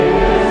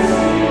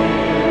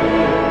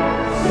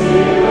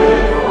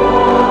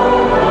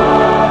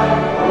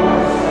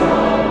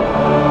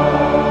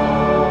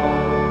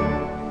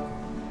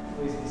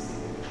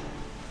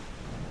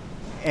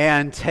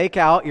take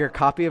out your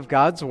copy of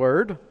God's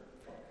Word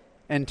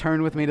and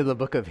turn with me to the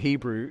book of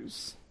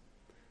Hebrews.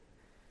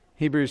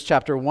 Hebrews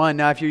chapter 1.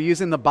 Now, if you're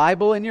using the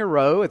Bible in your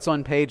row, it's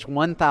on page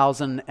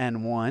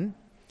 1001.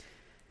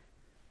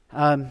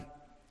 In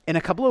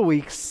a couple of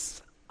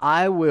weeks,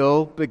 I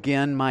will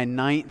begin my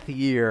 9th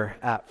year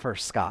at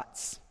First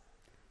Scots.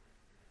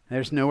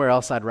 There's nowhere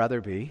else I'd rather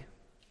be.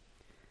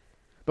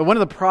 But one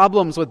of the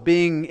problems with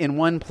being in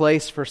one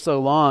place for so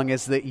long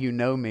is that you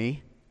know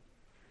me.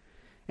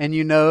 And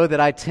you know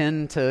that I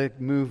tend to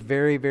move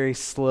very, very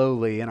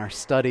slowly in our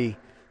study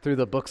through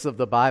the books of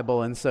the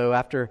Bible. And so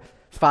after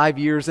 5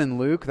 years in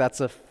Luke, that's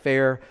a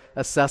fair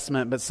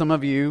assessment. But some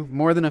of you,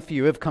 more than a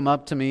few, have come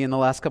up to me in the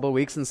last couple of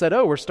weeks and said,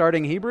 "Oh, we're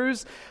starting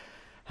Hebrews.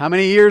 How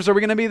many years are we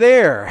going to be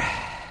there?"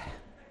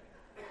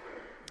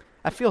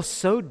 I feel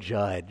so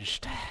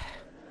judged.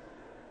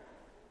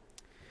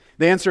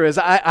 The answer is,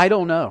 I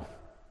don't know.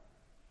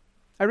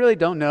 I really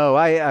don't know.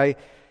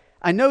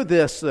 I know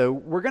this, though.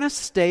 We're going to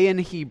stay in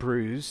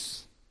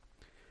Hebrews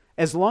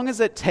as long as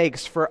it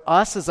takes for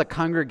us as a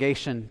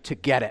congregation to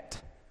get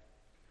it.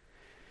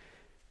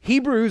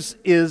 Hebrews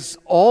is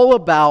all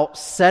about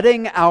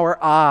setting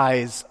our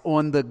eyes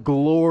on the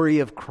glory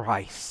of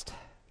Christ.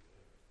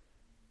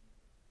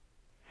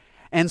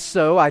 And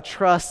so I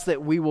trust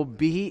that we will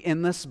be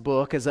in this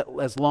book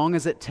as long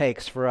as it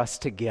takes for us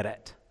to get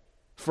it.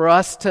 For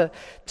us to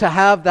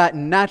have that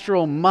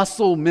natural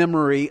muscle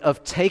memory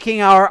of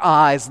taking our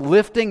eyes,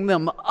 lifting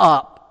them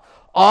up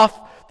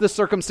off the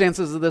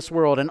circumstances of this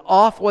world and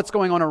off what's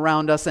going on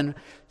around us and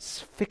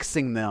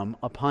fixing them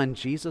upon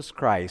Jesus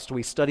Christ.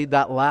 We studied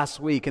that last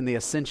week in the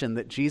Ascension,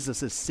 that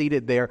Jesus is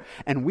seated there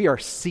and we are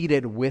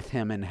seated with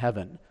Him in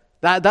heaven.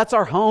 That's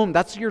our home.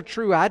 That's your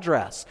true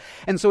address.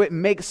 And so it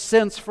makes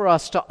sense for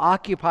us to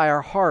occupy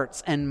our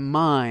hearts and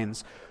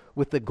minds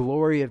with the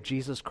glory of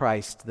Jesus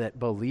Christ that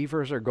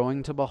believers are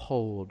going to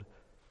behold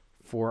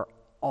for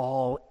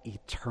all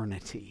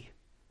eternity.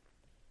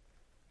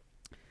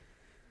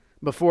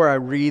 Before I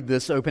read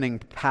this opening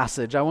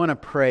passage, I want to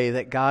pray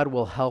that God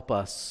will help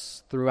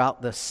us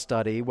throughout this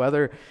study,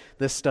 whether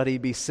this study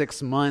be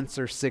 6 months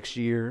or 6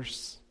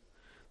 years,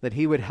 that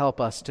He would help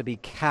us to be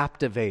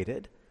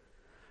captivated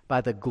by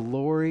the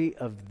glory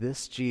of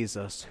this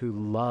Jesus who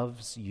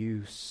loves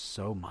you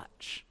so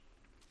much.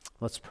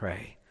 Let's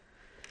pray.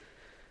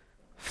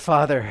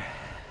 Father,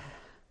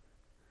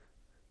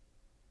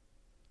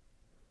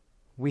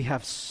 we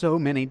have so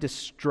many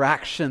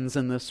distractions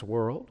in this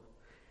world,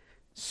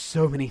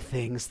 so many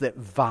things that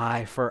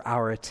vie for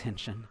our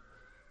attention.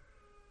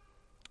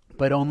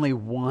 But only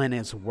one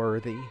is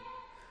worthy.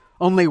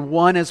 Only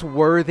one is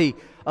worthy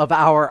of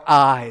our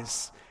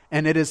eyes,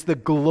 and it is the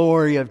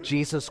glory of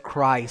Jesus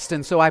Christ.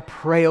 And so I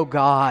pray, oh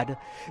God,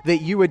 that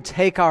you would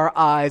take our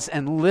eyes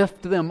and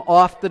lift them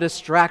off the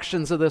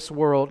distractions of this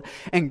world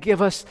and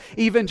give us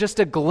even just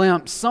a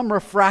glimpse, some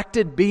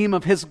refracted beam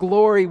of His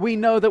glory. We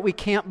know that we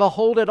can't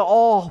behold it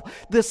all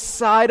this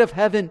side of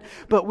heaven,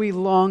 but we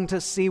long to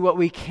see what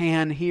we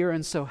can here.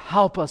 And so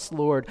help us,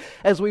 Lord,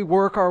 as we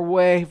work our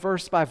way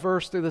verse by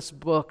verse through this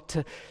book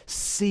to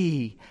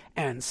see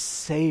and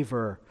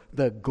savor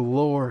the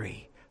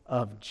glory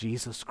of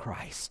Jesus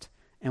Christ.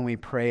 And we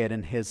pray it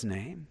in His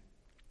name.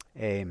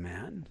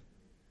 Amen.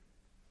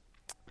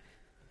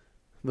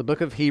 The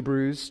book of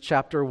Hebrews,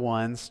 chapter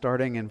 1,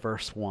 starting in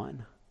verse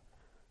 1.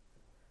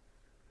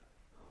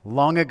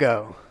 Long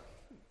ago,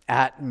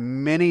 at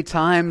many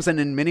times and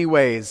in many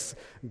ways,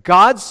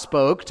 God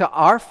spoke to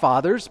our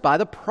fathers by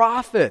the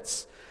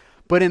prophets.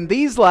 But in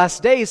these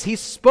last days, He's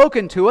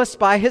spoken to us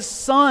by His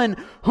Son,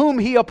 whom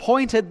He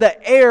appointed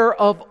the heir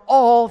of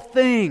all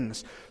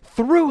things,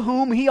 through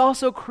whom He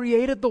also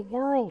created the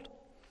world.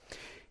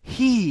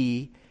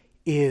 He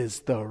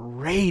is the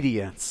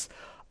radiance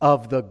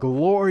of the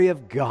glory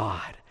of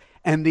God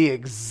and the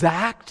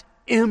exact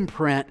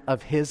imprint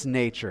of His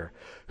nature,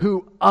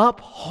 who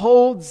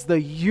upholds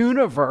the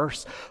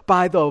universe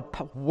by the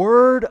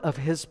word of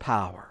His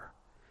power.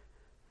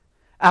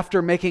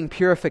 After making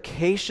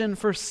purification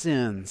for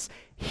sins,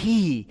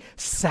 He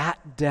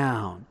sat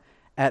down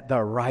at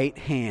the right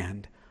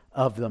hand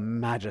of the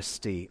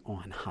Majesty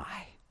on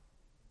high.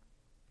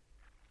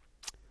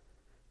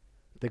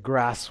 The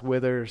grass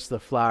withers, the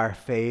flower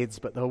fades,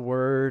 but the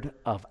word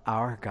of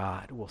our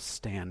God will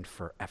stand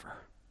forever.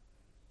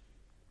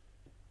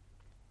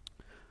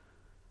 I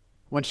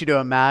want you to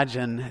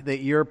imagine that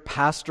you're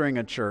pastoring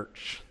a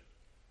church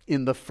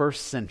in the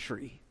first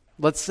century,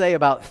 let's say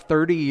about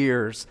 30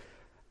 years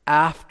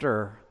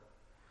after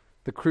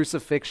the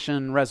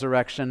crucifixion,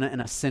 resurrection,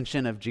 and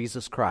ascension of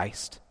Jesus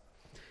Christ.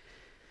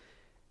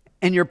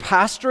 And you're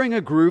pastoring a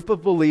group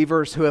of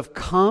believers who have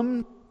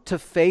come to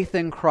faith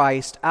in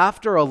Christ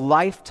after a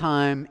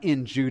lifetime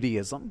in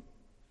Judaism.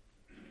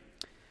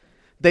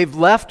 They've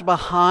left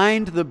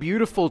behind the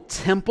beautiful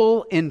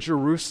temple in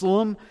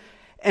Jerusalem,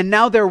 and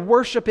now they're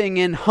worshiping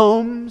in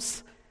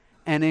homes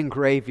and in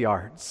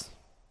graveyards.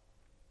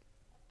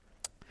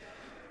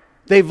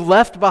 They've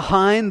left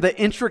behind the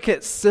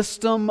intricate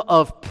system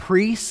of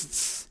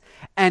priests,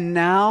 and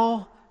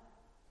now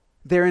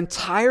Their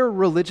entire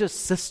religious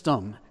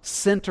system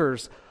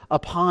centers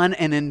upon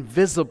an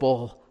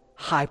invisible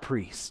high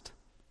priest.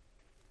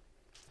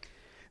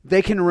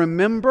 They can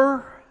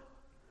remember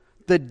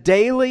the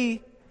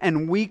daily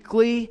and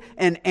weekly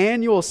and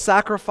annual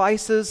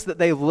sacrifices that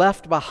they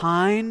left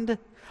behind,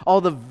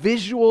 all the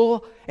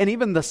visual and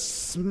even the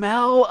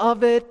smell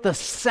of it, the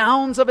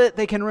sounds of it.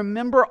 They can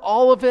remember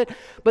all of it,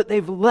 but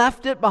they've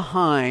left it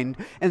behind,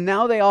 and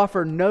now they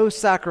offer no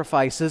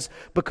sacrifices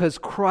because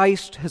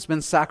Christ has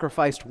been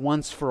sacrificed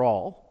once for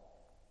all.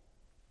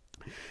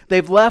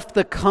 They've left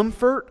the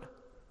comfort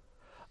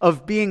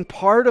of being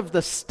part of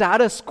the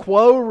status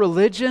quo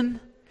religion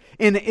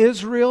in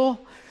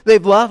Israel.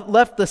 They've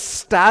left the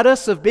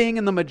status of being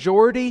in the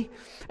majority,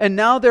 and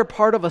now they're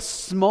part of a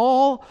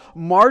small,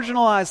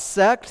 marginalized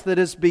sect that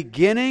is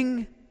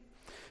beginning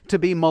to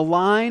be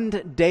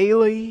maligned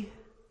daily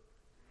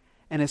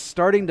and is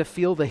starting to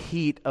feel the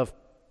heat of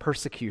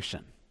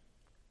persecution.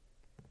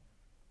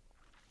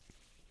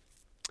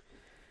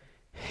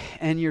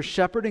 And you're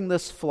shepherding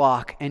this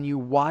flock, and you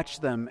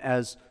watch them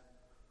as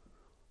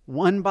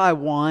one by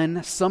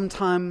one,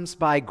 sometimes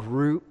by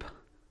group,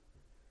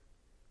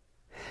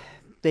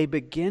 they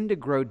begin to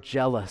grow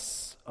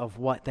jealous of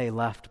what they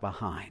left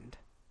behind.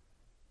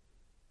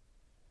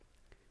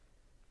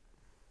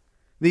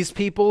 These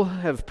people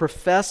have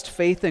professed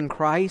faith in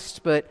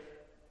Christ, but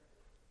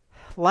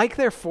like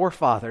their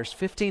forefathers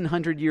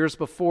 1,500 years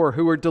before,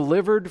 who were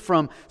delivered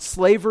from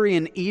slavery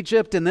in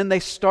Egypt, and then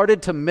they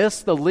started to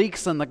miss the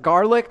leeks and the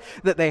garlic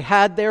that they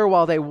had there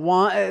while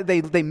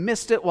they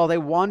missed it while they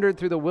wandered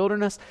through the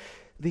wilderness.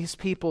 These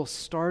people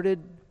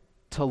started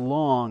to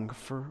long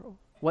for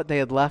what they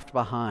had left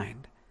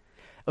behind,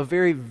 a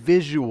very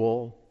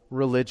visual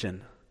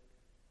religion.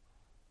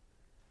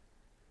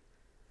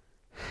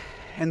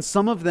 And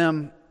some of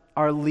them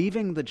are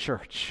leaving the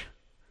church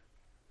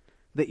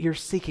that you're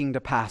seeking to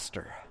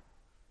pastor.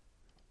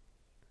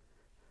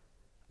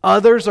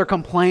 Others are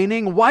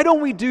complaining, why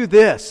don't we do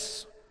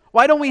this?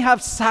 Why don't we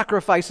have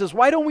sacrifices?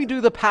 Why don't we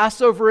do the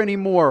Passover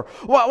anymore?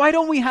 Why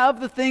don't we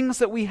have the things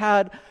that we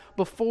had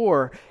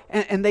before?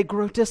 And they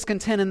grow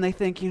discontent, and they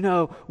think,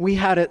 we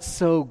had it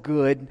so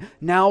good.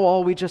 Now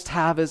all we just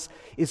have is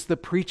the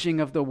preaching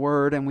of the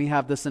word, and we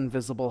have this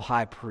invisible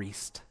high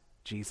priest,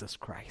 Jesus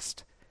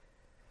Christ.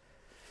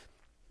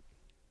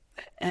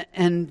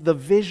 And the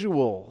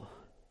visual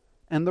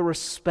and the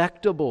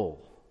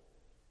respectable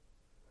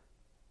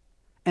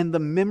and the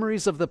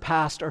memories of the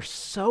past are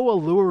so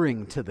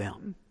alluring to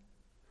them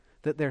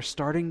that they're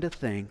starting to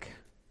think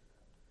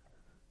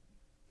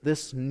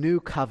this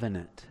new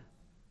covenant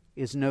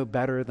is no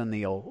better than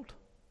the old.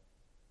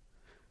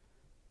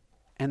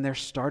 And they're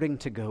starting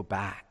to go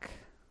back.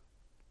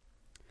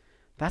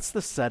 That's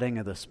the setting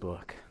of this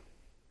book.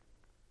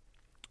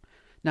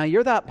 Now,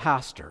 you're that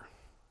pastor.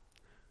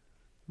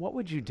 What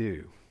would you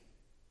do?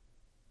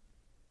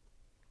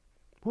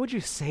 What would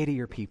you say to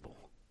your people?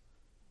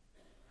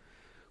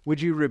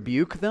 Would you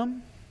rebuke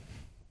them?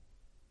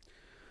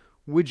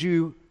 Would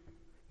you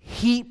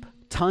heap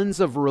tons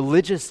of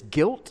religious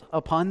guilt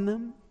upon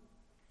them?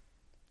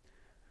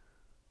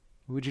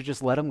 Would you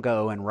just let them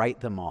go and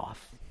write them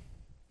off?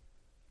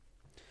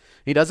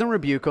 He doesn't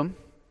rebuke them.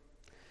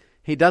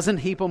 He doesn't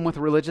heap them with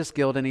religious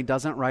guilt, and he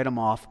doesn't write them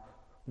off.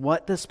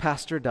 What this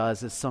pastor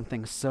does is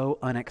something so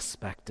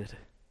unexpected.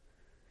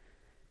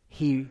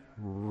 He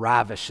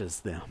ravishes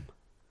them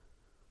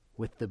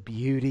with the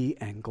beauty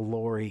and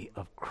glory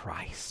of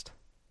Christ.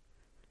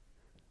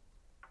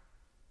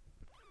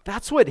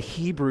 That's what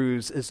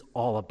Hebrews is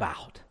all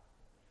about.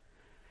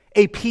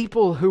 A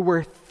people who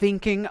were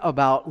thinking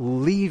about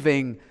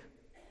leaving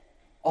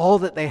all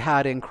that they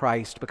had in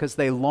Christ because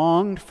they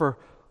longed for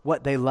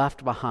what they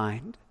left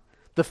behind.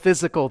 The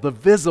physical, the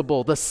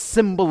visible, the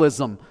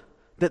symbolism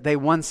that they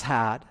once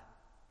had.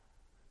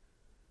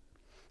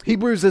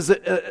 Hebrews is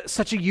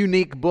such a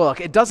unique book.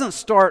 It doesn't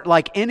start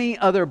like any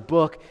other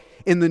book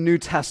in the New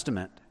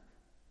Testament.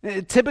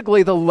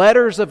 Typically, the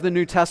letters of the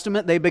New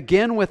Testament, they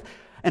begin with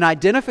an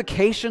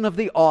identification of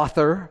the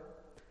author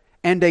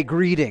and a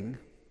greeting.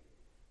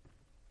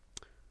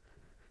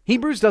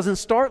 Hebrews doesn't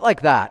start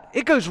like that.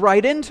 It goes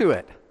right into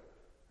it.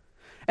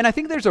 And I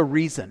think there's a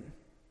reason.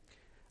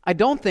 I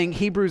don't think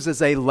Hebrews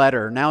is a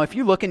letter. Now, if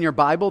you look in your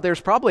Bible,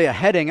 there's probably a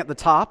heading at the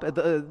top, at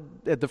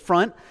the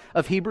front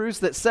of Hebrews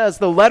that says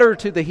the letter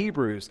to the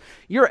Hebrews.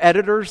 Your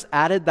editors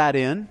added that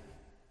in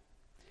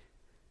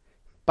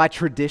by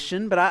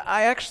tradition, but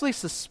I actually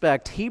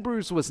suspect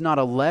Hebrews was not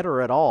a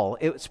letter at all.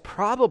 It was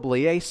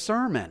probably a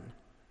sermon.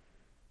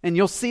 And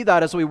you'll see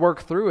that as we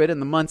work through it in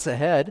the months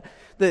ahead,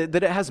 that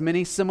it has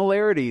many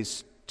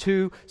similarities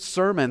to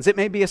sermons. It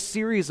may be a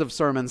series of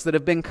sermons that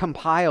have been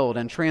compiled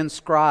and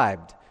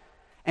transcribed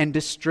and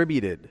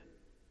distributed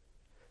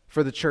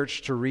for the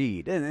church to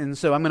read. And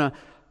so I'm going to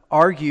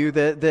argue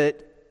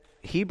that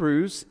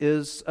Hebrews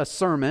is a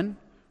sermon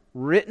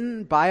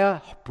written by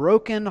a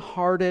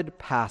broken-hearted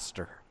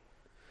pastor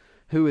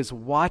who is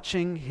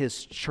watching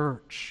his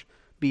church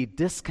be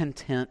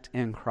discontent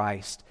in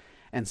Christ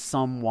and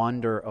some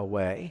wander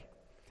away.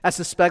 I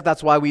suspect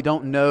that's why we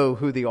don't know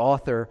who the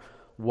author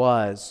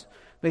was.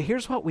 But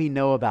here's what we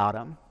know about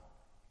him.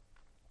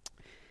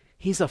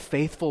 He's a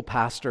faithful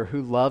pastor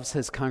who loves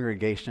his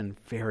congregation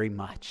very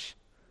much.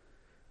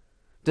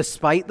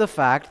 Despite the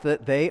fact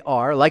that they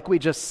are, like we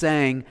just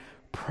sang,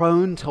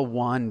 prone to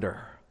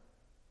wander.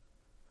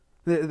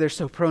 They're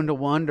so prone to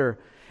wander.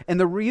 And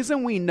the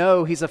reason we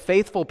know he's a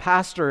faithful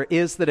pastor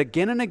is that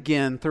again and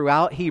again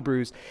throughout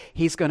Hebrews,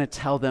 he's going to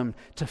tell them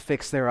to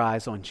fix their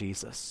eyes on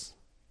Jesus.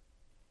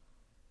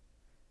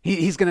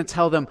 He's going to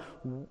tell them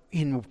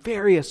in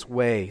various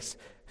ways,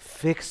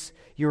 fix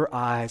your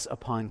eyes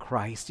upon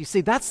Christ. You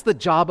see, that's the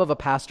job of a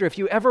pastor. If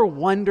you ever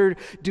wondered,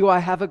 do I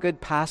have a good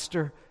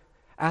pastor?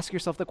 Ask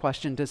yourself the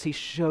question, does he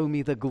show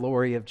me the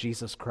glory of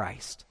Jesus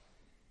Christ?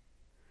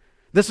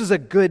 This is a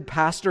good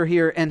pastor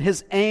here, and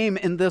his aim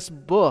in this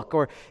book,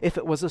 or if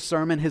it was a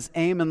sermon, his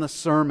aim in the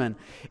sermon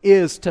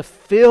is to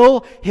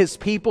fill his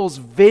people's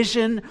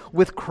vision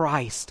with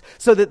Christ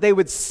so that they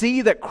would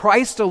see that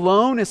Christ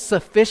alone is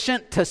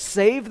sufficient to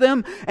save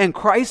them, and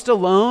Christ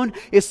alone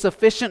is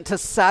sufficient to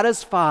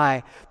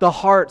satisfy the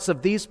hearts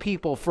of these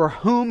people for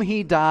whom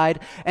he died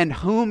and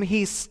whom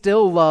he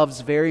still loves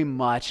very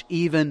much,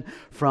 even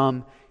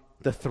from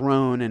the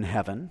throne in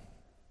heaven.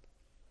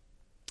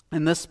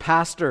 And this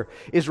pastor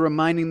is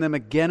reminding them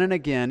again and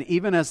again,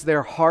 even as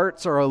their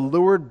hearts are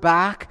allured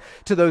back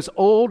to those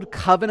old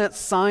covenant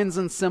signs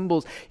and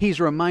symbols, he's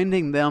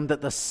reminding them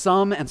that the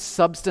sum and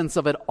substance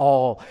of it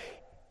all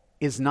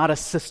is not a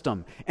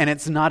system and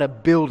it's not a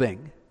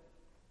building.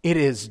 It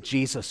is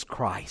Jesus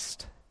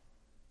Christ.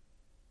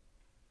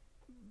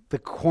 The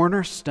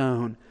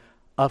cornerstone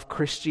of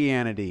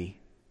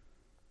Christianity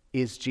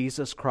is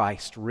Jesus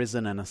Christ,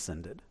 risen and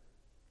ascended.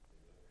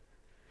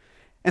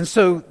 And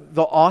so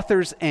the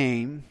author's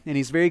aim, and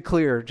he's very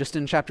clear just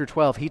in chapter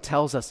 12, he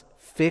tells us,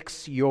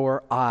 fix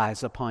your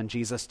eyes upon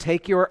Jesus.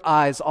 Take your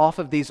eyes off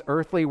of these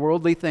earthly,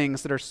 worldly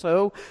things that are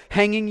so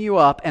hanging you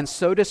up and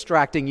so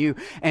distracting you,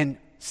 and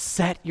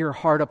set your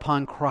heart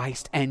upon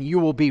Christ, and you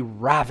will be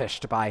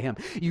ravished by him.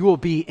 You will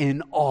be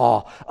in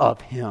awe of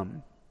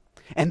him.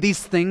 And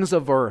these things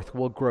of earth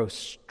will grow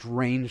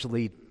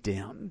strangely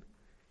dim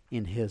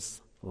in his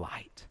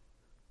light.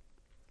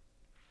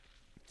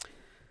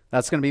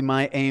 That's going to be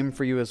my aim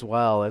for you as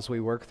well as we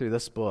work through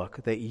this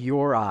book, that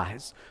your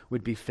eyes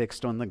would be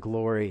fixed on the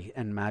glory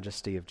and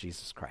majesty of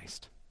Jesus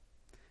Christ.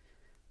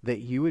 That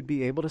you would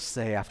be able to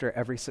say after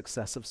every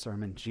successive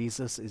sermon,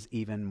 Jesus is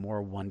even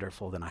more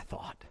wonderful than I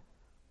thought.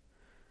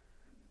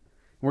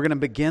 We're going to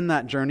begin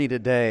that journey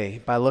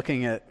today by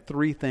looking at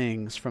three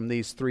things from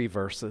these three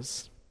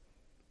verses.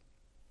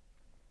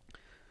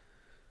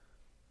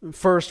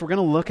 First, we're going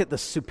to look at the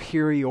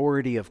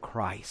superiority of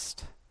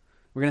Christ.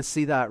 We're going to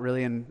see that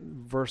really in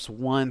verse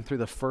 1 through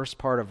the first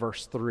part of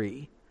verse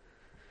 3.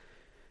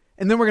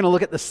 And then we're going to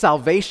look at the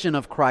salvation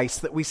of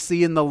Christ that we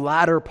see in the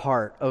latter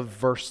part of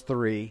verse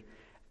 3.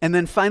 And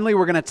then finally,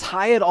 we're going to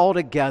tie it all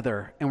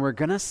together, and we're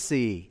going to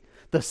see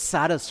the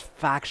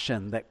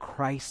satisfaction that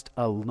Christ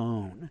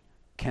alone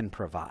can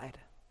provide.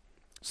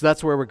 So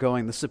that's where we're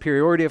going, the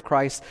superiority of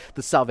Christ,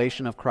 the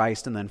salvation of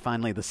Christ, and then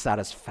finally the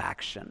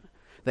satisfaction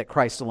that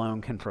Christ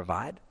alone can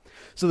provide.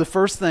 So the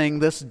first thing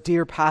this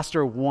dear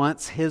pastor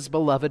wants his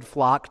beloved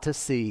flock to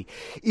see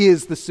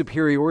is the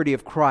superiority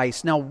of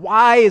Christ. Now,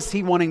 why is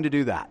he wanting to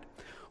do that?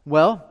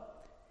 Well,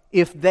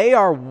 if they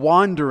are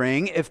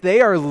wandering, if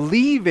they are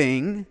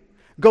leaving,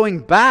 going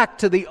back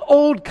to the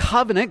old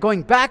covenant,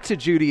 going back to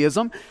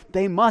Judaism,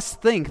 they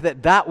must think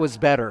that that was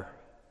better.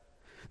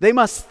 They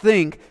must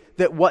think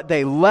that what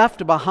they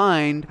left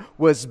behind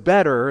was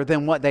better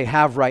than what they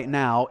have right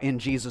now in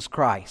Jesus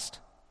Christ.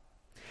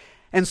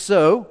 And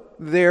so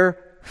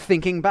they're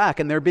thinking back,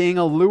 and they're being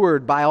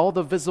allured by all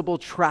the visible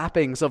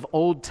trappings of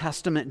Old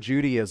Testament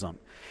Judaism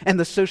and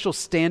the social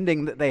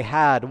standing that they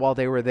had while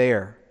they were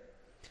there.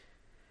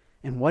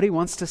 And what he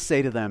wants to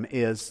say to them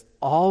is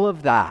all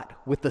of that,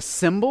 with the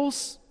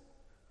symbols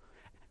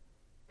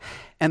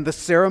and the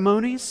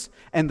ceremonies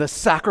and the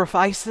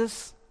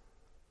sacrifices,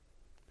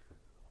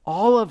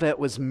 all of it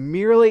was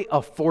merely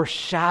a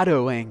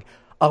foreshadowing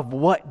of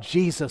what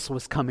Jesus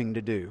was coming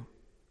to do.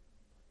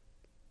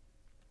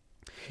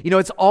 You know,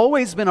 it's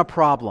always been a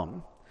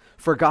problem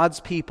for God's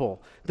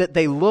people that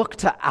they look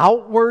to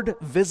outward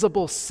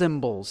visible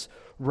symbols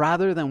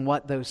rather than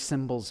what those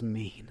symbols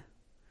mean.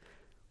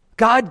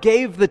 God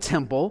gave the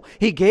temple,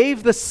 He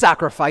gave the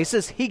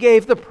sacrifices, He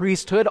gave the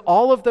priesthood,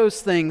 all of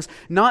those things,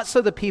 not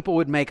so the people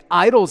would make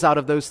idols out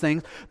of those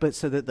things, but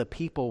so that the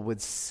people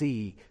would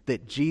see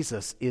that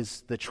Jesus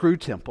is the true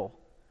temple,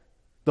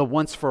 the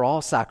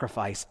once-for-all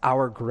sacrifice,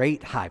 our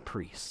great high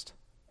priest.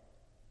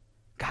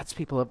 God's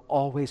people have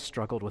always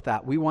struggled with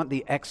that. We want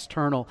the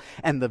external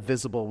and the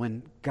visible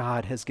when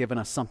God has given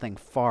us something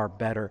far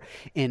better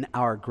in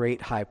our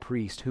great high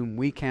priest, whom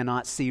we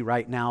cannot see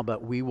right now,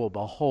 but we will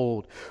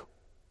behold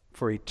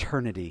for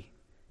eternity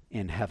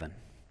in heaven.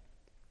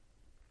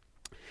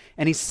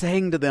 And he's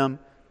saying to them,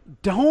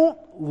 don't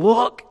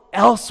look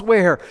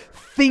elsewhere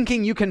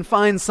thinking you can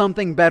find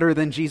something better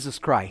than Jesus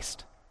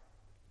Christ.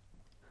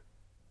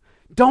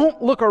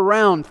 Don't look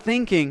around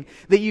thinking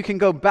that you can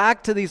go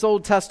back to these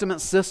Old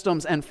Testament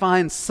systems and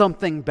find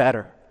something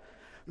better.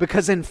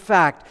 Because in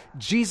fact,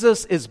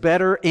 Jesus is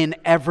better in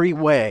every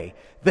way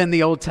than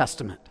the Old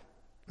Testament,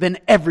 than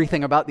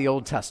everything about the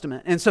Old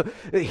Testament. And so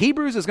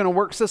Hebrews is going to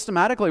work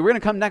systematically. We're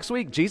going to come next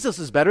week. Jesus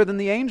is better than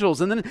the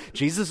angels, and then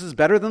Jesus is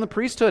better than the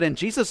priesthood, and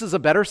Jesus is a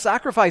better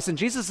sacrifice, and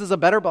Jesus is a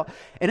better...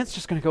 And it's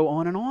just going to go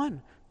on and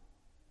on.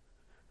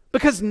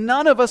 Because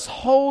none of us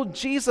hold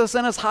Jesus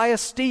in as high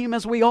esteem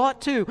as we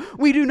ought to.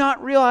 We do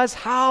not realize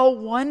how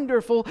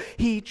wonderful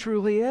He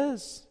truly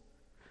is.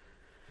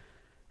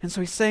 And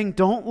so He's saying,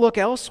 don't look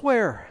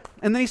elsewhere.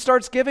 And then He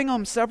starts giving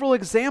them several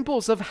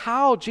examples of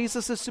how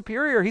Jesus is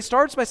superior. He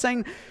starts by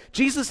saying,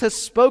 Jesus has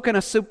spoken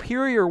a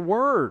superior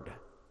word.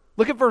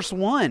 Look at verse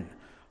 1.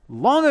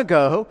 Long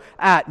ago,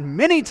 at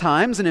many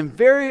times and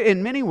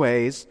in many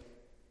ways,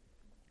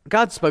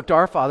 God spoke to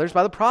our fathers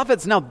by the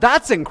prophets. Now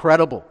that's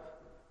incredible.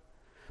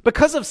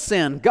 Because of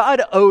sin,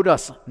 God owed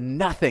us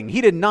nothing.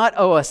 He did not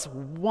owe us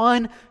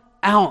 1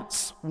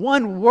 ounce,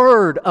 1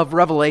 word of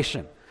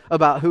revelation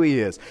about who He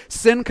is.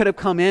 Sin could have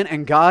come in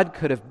and God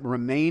could have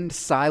remained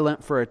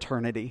silent for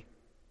eternity.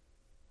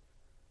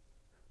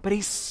 But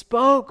He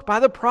spoke by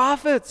the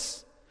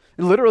prophets.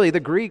 And literally, the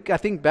Greek, I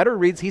think, better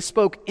reads, He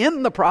spoke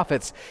in the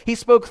prophets. He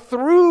spoke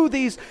through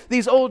these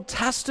Old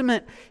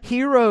Testament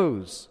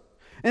heroes.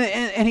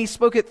 And He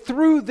spoke it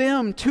through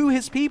them to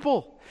His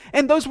people.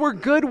 And those were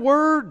good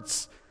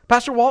words.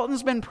 Pastor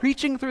Walton's been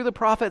preaching through the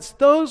prophets.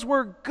 Those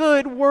were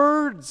good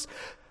words.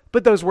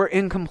 But those were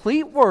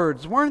incomplete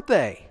words, weren't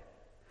they?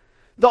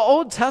 The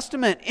Old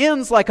Testament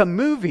ends like a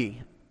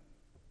movie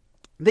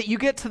that you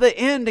get to the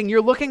end and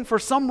you're looking for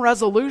some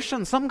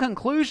resolution, some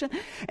conclusion,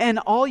 and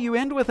all you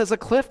end with is a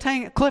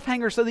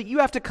cliffhanger so that you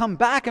have to come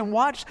back and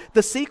watch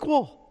the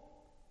sequel.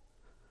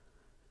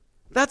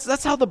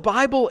 That's how the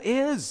Bible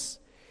is.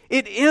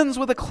 It ends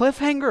with a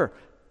cliffhanger.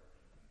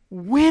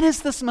 When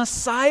is this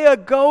Messiah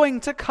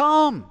going to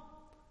come?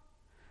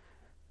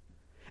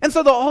 And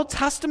so the Old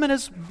Testament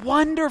is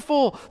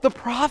wonderful. The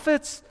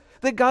prophets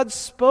that God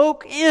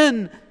spoke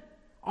in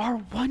are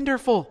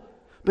wonderful.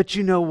 But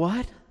you know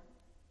what?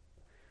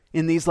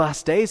 In these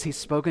last days, He's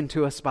spoken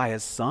to us by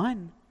His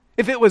Son.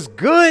 If it was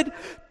good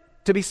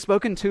to be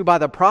spoken to by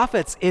the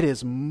prophets, it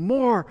is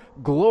more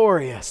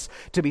glorious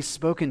to be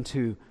spoken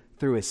to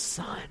through His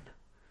Son.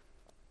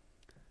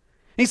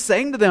 He's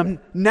saying to them,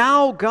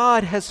 now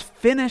God has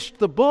finished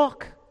the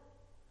book.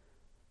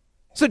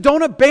 So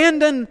don't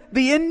abandon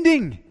the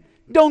ending.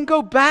 Don't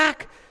go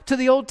back to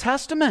the Old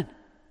Testament,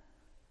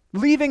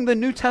 leaving the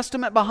New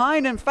Testament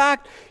behind. In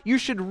fact, you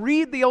should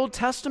read the Old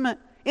Testament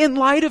in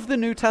light of the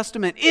New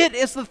Testament. It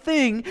is the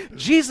thing,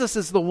 Jesus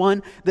is the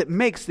one that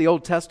makes the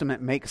Old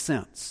Testament make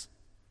sense.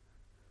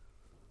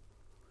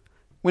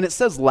 When it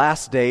says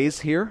last days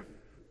here,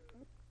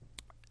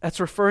 that's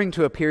referring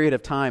to a period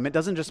of time. It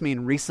doesn't just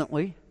mean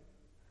recently.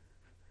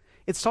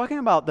 It's talking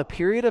about the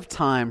period of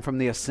time from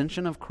the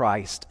ascension of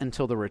Christ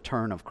until the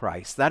return of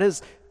Christ. That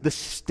is the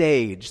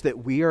stage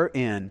that we are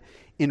in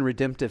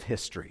redemptive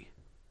history.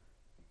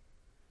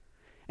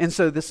 And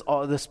so this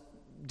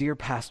dear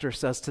pastor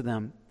says to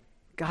them,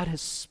 God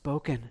has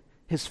spoken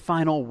His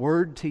final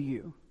word to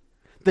you.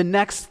 The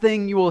next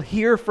thing you will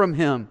hear from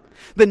Him,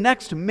 the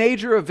next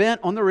major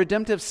event on the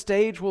redemptive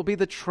stage will be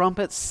the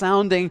trumpet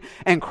sounding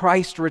and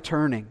Christ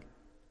returning.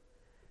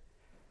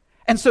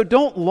 And so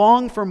don't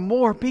long for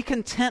more. Be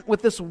content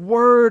with this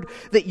word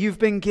that you've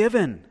been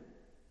given.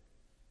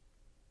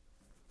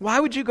 Why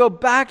would you go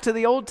back to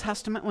the Old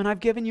Testament when I've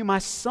given you my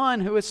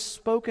Son who has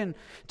spoken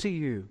to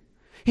you?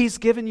 He's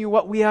given you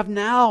what we have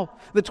now,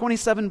 the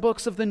 27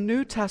 books of the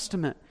New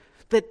Testament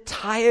that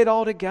tie it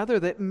all together,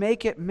 that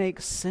make it make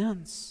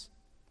sense.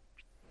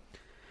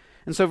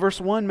 And so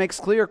verse 1 makes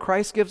clear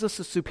Christ gives us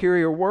a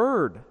superior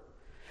word.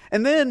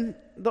 And then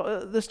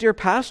this dear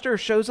pastor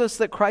shows us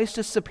that Christ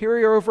is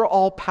superior over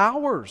all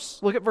powers.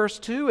 Look at verse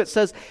 2. It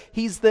says,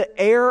 He's the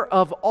heir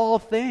of all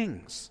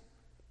things.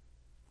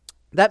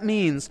 That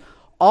means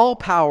all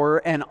power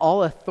and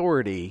all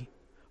authority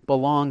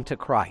belong to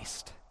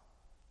Christ.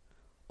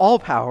 All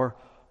power,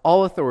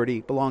 all authority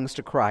belongs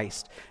to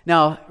Christ.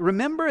 Now,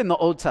 remember in the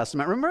Old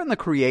Testament, remember in the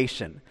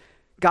creation,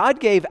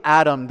 God gave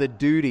Adam the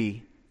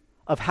duty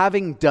of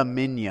having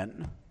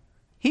dominion.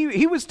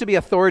 He was to be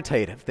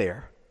authoritative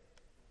there.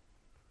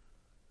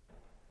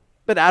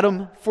 But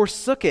Adam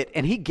forsook it,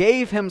 and he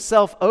gave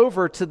himself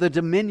over to the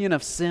dominion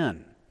of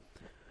sin.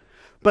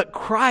 But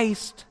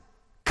Christ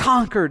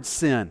conquered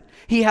sin.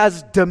 He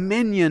has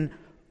dominion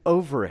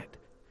over it.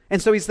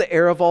 And so He's the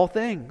heir of all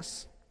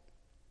things.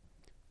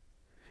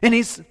 And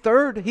He's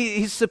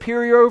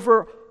superior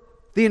over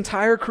the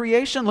entire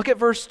creation. Look at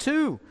verse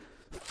 2.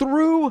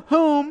 Through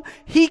whom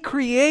He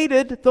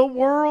created the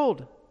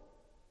world.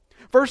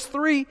 Verse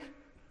 3,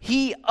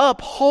 He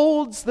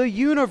upholds the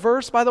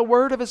universe by the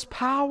word of His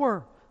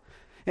power.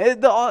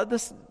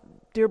 This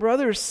dear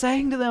brother is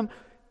saying to them,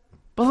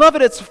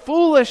 beloved, it's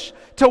foolish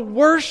to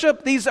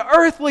worship these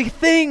earthly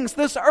things,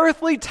 this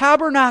earthly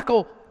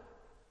tabernacle,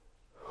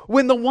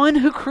 when the one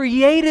who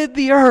created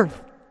the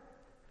earth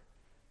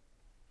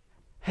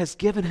has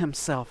given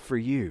himself for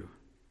you.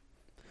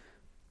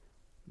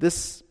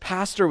 This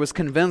pastor was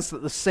convinced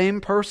that the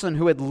same person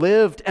who had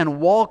lived and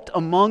walked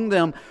among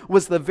them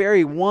was the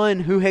very one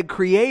who had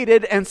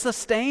created and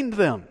sustained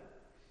them.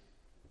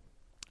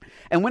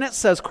 And when it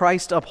says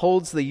Christ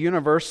upholds the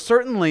universe,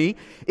 certainly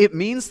it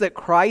means that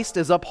Christ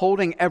is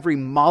upholding every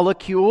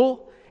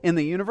molecule in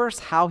the universe.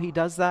 How he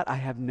does that, I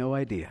have no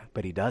idea,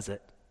 but he does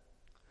it.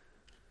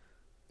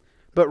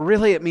 But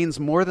really it means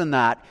more than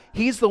that.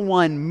 He's the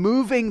one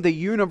moving the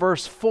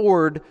universe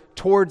forward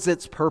towards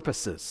its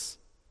purposes.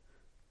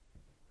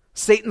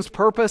 Satan's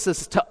purpose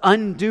is to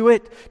undo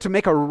it, to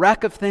make a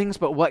wreck of things,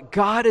 but what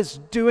God is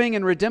doing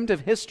in redemptive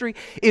history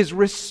is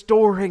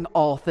restoring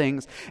all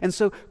things. And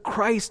so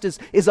Christ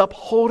is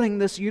upholding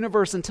this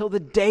universe until the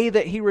day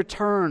that he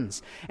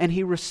returns, and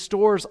he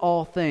restores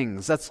all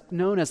things. That's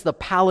known as the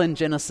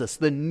palingenesis,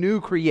 the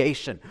new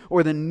creation,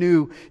 or the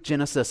new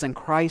Genesis, and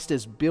Christ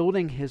is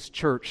building his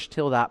church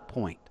till that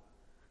point.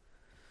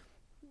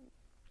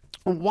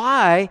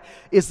 Why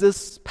is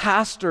this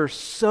pastor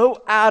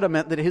so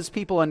adamant that his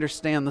people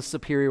understand the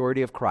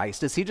superiority of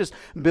Christ? Is he just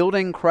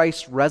building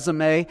Christ's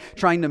resume,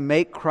 trying to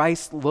make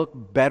Christ look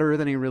better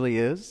than he really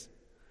is?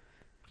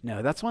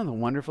 No, that's one of the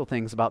wonderful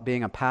things about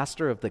being a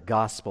pastor of the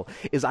gospel,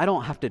 is I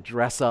don't have to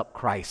dress up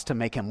Christ to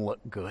make him look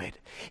good.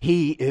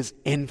 He is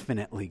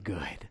infinitely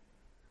good.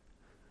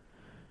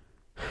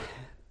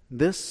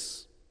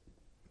 This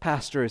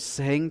pastor is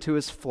saying to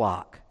his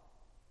flock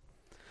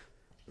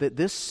that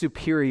this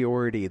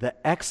superiority,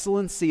 the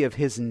excellency of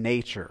his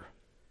nature,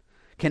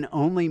 can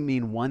only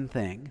mean one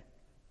thing: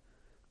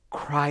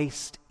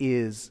 Christ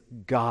is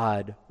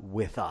God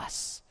with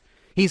us.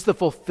 He's the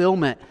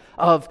fulfillment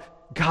of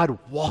God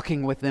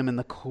walking with them in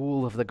the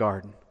cool of the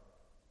garden.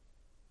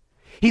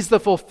 He's the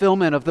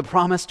fulfillment of the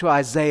promise to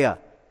Isaiah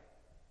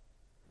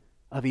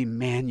of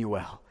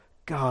Emmanuel,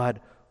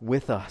 God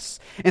with us.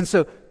 And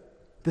so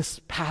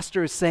this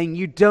pastor is saying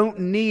you don't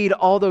need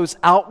all those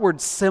outward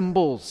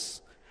symbols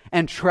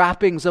and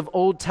trappings of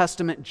Old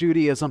Testament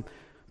Judaism,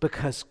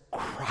 because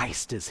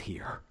Christ is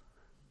here.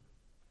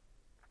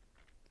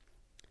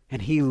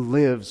 And he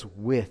lives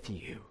with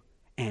you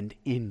and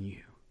in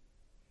you.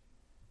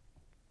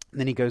 And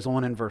then he goes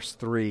on in verse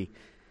 3.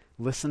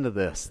 Listen to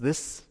this.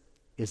 This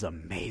is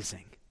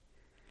amazing.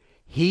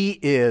 He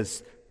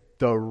is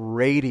the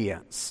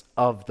radiance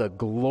of the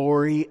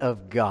glory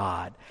of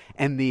God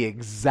and the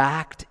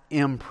exact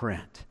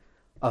imprint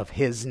of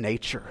his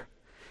nature.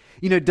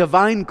 You know,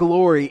 divine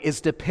glory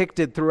is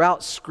depicted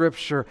throughout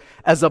Scripture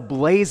as a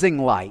blazing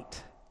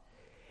light.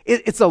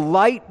 It's a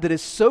light that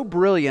is so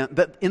brilliant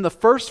that in the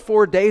first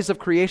 4 days of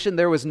creation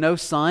there was no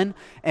sun.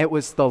 It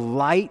was the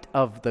light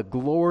of the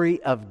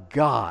glory of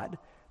God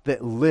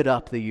that lit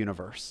up the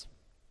universe.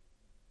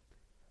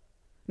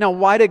 Now,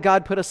 why did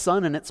God put a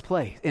sun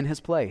in his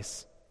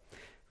place?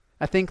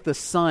 I think the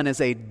sun is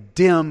a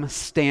dim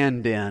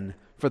stand-in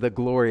for the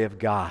glory of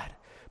God.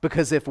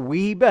 Because if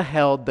we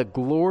beheld the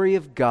glory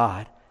of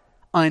God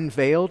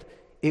unveiled,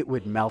 it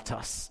would melt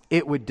us.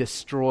 It would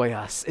destroy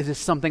us. It is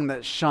something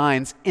that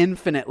shines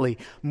infinitely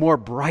more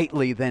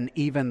brightly than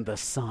even the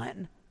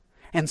sun.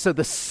 And so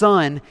the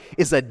sun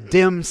is a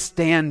dim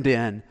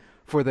stand-in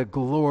for the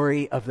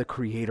glory of the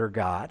Creator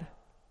God.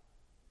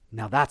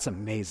 Now that's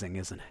amazing,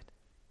 isn't it?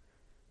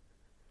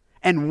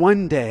 And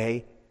one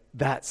day,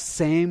 that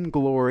same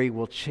glory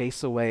will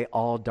chase away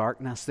all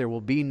darkness. There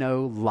will be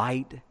no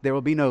light. There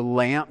will be no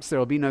lamps. There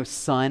will be no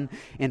sun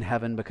in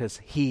heaven,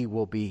 because he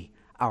will be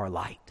our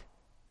light.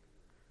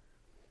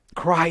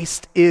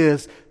 Christ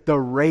is the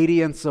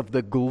radiance of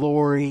the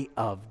glory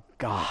of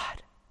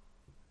God.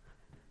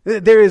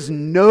 There is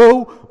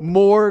no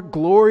more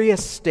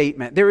glorious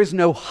statement. There is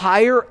no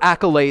higher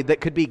accolade that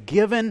could be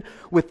given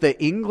with the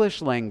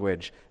English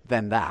language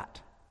than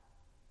that.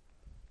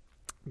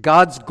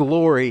 God's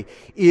glory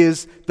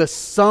is the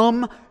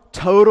sum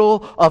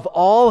total of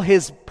all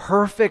his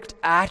perfect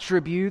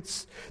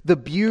attributes, the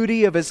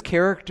beauty of his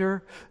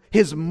character,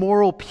 his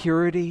moral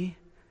purity.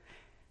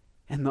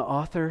 And the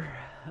author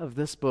of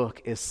this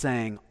book is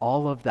saying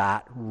all of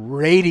that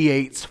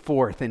radiates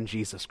forth in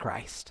Jesus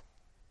Christ.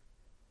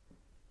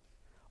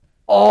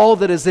 All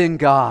that is in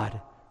God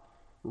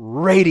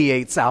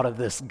radiates out of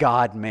this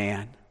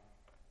God-man.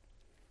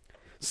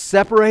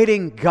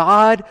 Separating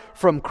God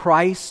from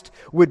Christ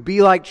would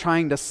be like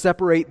trying to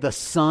separate the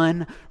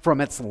sun from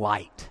its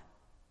light.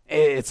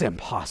 It's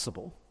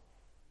impossible.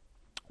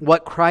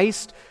 What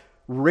Christ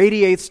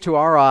radiates to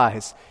our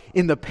eyes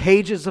in the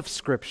pages of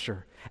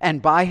Scripture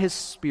and by his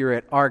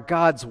Spirit are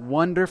God's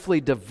wonderfully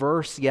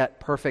diverse yet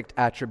perfect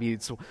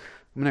attributes. I'm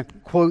going to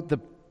quote the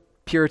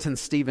Puritan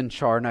Stephen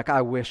Charnock.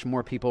 I wish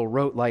more people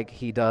wrote like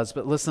he does,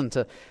 but listen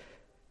to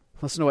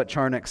what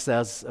Charnock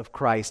says of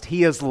Christ.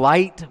 He is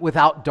light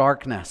without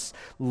darkness,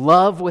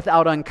 love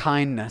without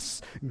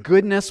unkindness,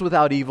 goodness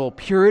without evil,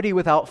 purity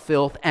without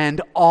filth,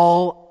 and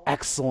all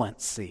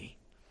excellency.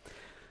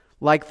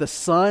 Like the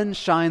sun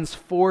shines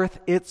forth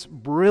its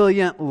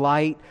brilliant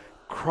light,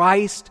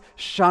 Christ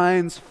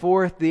shines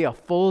forth the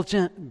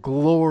effulgent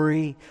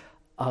glory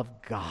of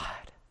God.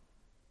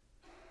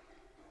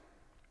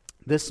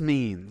 This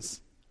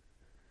means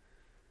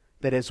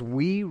that as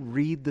we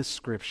read the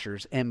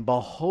Scriptures and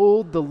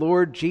behold the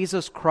Lord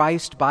Jesus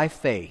Christ by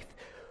faith,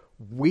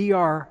 we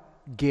are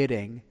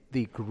getting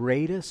the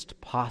greatest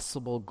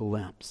possible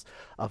glimpse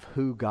of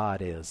who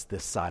God is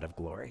this side of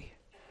glory.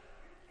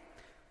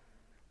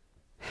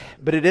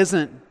 But it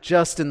isn't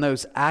just in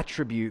those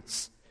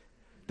attributes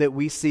that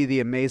we see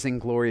the amazing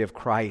glory of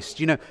Christ.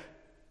 You know,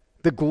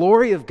 the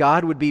glory of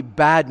God would be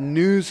bad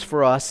news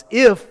for us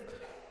if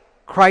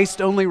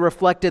Christ only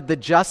reflected the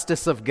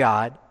justice of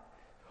God,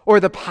 or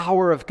the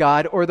power of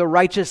God, or the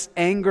righteous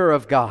anger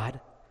of God.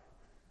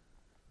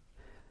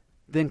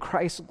 Then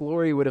Christ's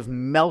glory would have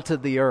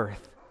melted the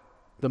earth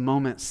the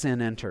moment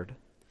sin entered.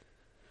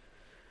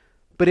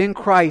 But in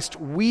Christ,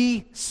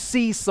 we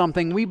see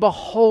something, we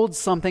behold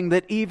something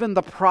that even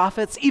the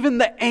prophets, even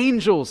the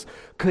angels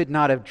could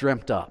not have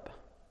dreamt up.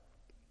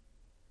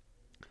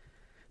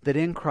 That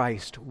in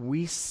Christ,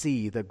 we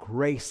see the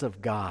grace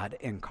of God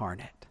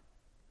incarnate.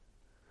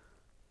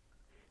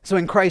 So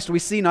in Christ, we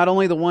see not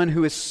only the one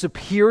who is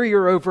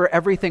superior over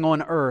everything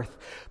on earth,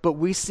 but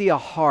we see a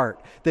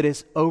heart that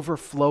is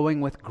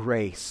overflowing with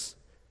grace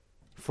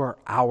for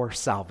our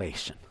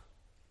salvation.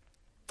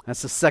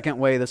 That's the second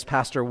way this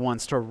pastor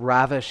wants to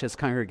ravish his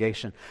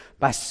congregation,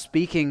 by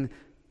speaking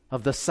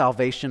of the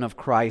salvation of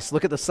Christ.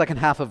 Look at the second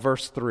half of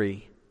verse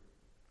 3.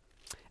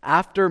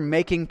 After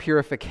making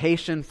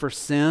purification for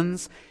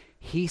sins,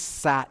 he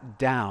sat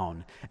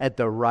down at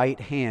the right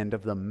hand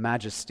of the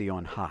Majesty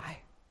on high.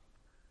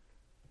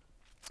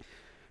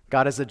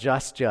 God is a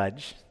just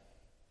judge.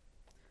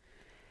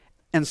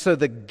 And so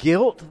the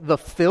guilt, the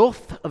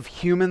filth of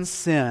human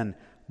sin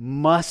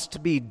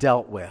must be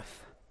dealt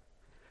with.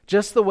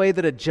 Just the way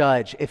that a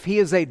judge, if he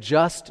is a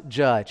just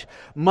judge,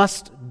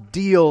 must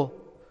deal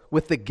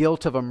with the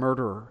guilt of a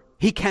murderer.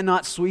 He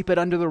cannot sweep it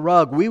under the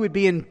rug. We would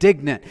be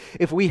indignant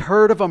if we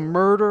heard of a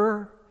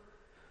murderer,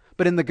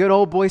 but in the good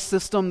old boy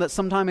system that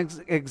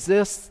sometimes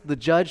exists, the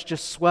judge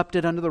just swept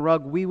it under the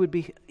rug. We would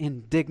be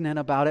indignant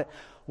about it.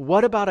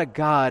 What about a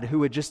God who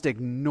would just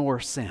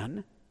ignore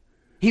sin?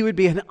 He would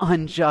be an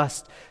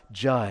unjust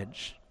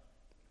judge.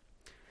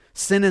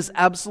 Sin is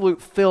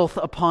absolute filth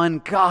upon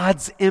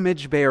God's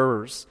image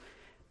bearers.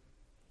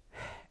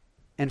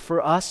 And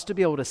for us to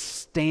be able to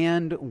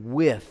stand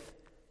with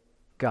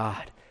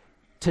God,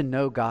 to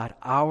know God,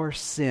 our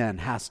sin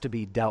has to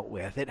be dealt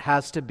with. It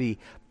has to be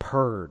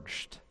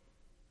purged.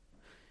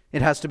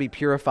 It has to be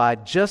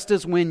purified. Just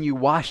as when you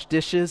wash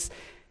dishes,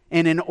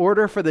 and in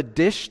order for the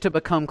dish to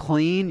become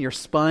clean, your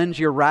sponge,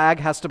 your rag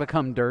has to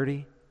become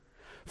dirty.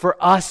 For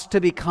us to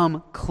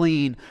become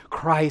clean,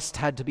 Christ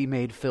had to be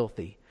made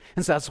filthy.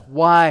 And so that's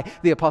why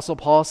the Apostle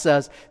Paul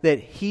says that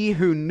he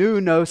who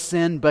knew no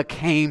sin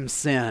became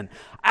sin.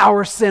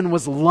 Our sin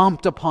was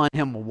lumped upon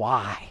him.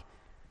 Why?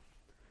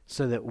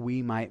 So that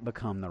we might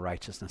become the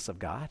righteousness of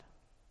God.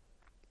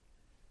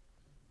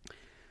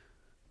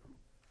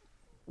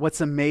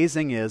 What's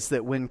amazing is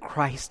that when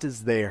Christ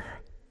is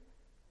there,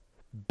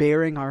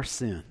 bearing our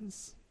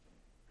sins,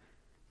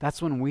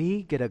 that's when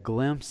we get a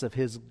glimpse of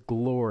his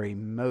glory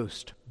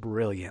most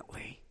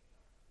brilliantly.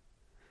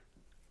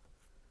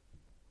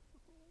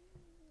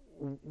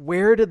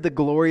 Where did the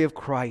glory of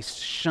Christ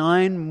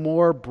shine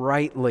more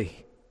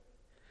brightly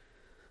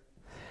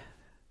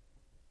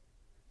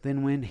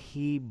than when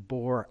he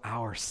bore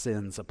our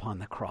sins upon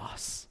the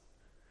cross?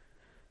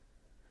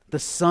 The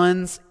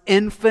Son's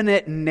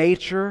infinite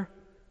nature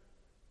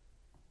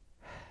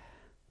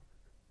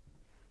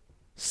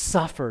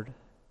suffered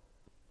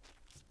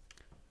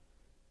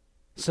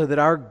so that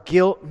our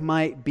guilt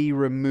might be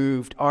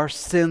removed, our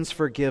sins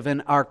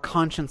forgiven, our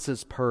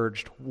consciences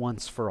purged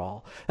once for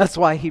all. That's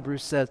why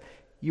Hebrews says,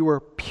 you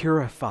are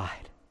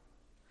purified.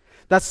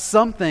 That's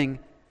something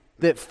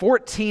that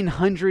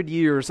 1,400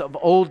 years of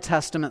Old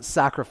Testament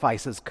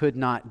sacrifices could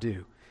not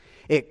do.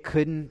 It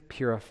couldn't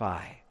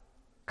purify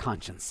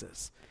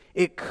consciences.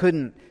 It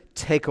couldn't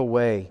take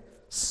away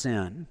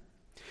sin.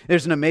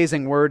 There's an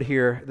amazing word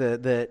here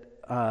that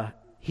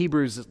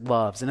Hebrews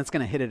loves, and it's going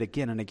to hit it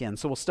again and again.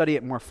 So we'll study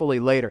it more fully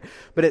later.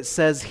 But it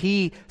says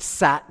he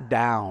sat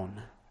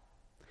down.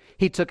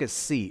 He took his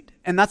seat.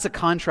 And that's a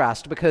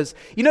contrast because,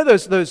 you know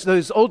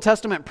those Old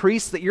Testament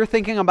priests that you're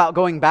thinking about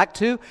going back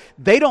to,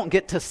 they don't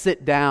get to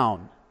sit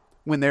down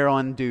when they're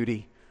on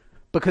duty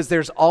because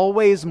there's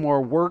always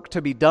more work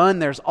to be done.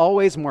 There's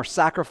always more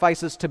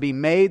sacrifices to be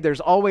made.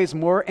 There's always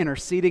more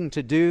interceding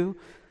to do.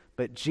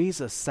 But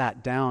Jesus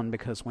sat down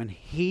because when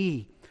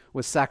he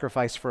was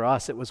sacrificed for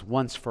us, it was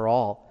once for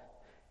all.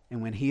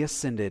 And when he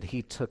ascended,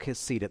 he took his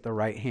seat at the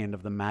right hand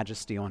of the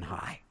Majesty on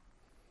high.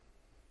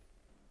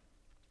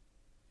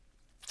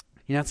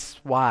 You know, that's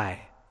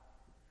why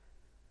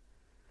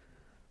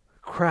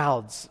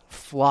crowds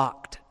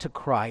flocked to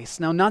Christ.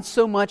 Now, not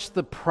so much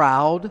the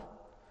proud,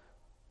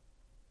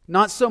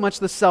 not so much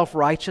the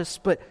self-righteous,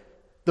 but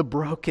the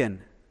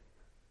broken.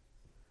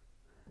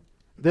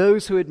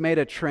 Those who had made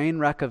a train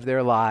wreck of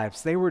their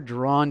lives, they were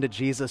drawn to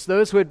Jesus.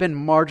 Those who had been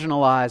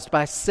marginalized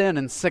by sin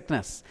and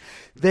sickness,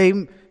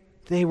 they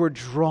were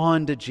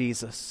drawn to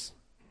Jesus.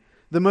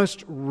 the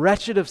most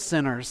wretched of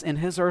sinners in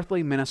his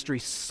earthly ministry,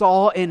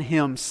 saw in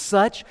him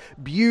such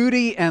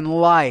beauty and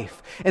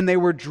life. And they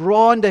were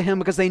drawn to him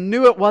because they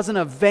knew it wasn't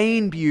a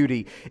vain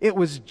beauty. It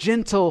was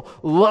gentle,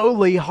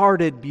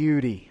 lowly-hearted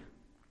beauty.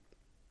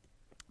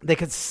 They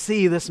could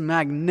see this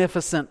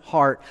magnificent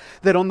heart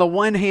that on the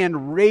one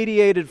hand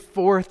radiated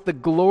forth the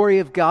glory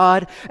of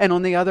God, and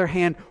on the other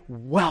hand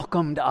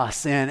welcomed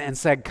us in and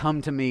said,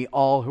 "Come to me,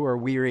 all who are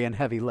weary and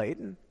heavy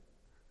laden."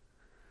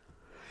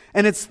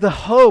 And it's the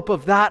hope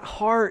of that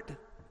heart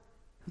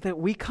that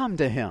we come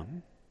to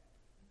him.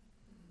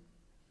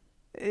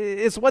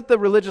 It's what the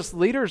religious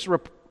leaders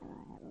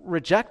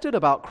rejected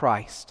about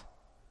Christ.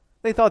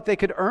 They thought they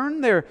could earn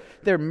their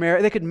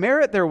merit, they could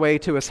merit their way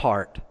to his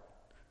heart.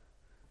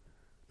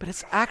 But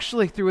it's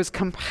actually through his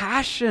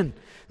compassion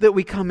that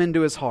we come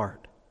into his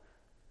heart.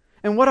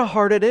 And what a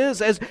heart it is.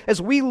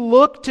 As we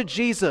look to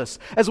Jesus,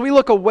 as we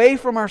look away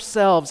from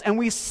ourselves and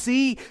we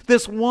see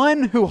this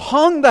one who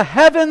hung the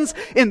heavens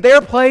in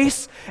their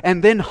place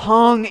and then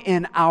hung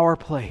in our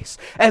place.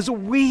 As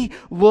we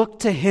look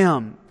to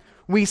him,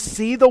 we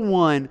see the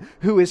one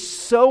who is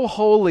so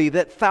holy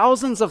that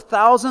thousands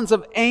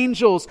of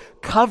angels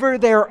cover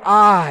their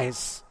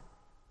eyes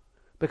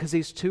because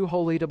he's too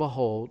holy to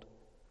behold.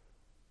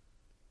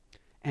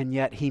 And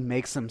yet he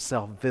makes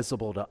himself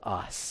visible to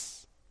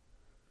us.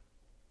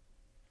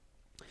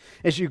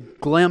 As you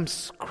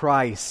glimpse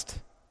Christ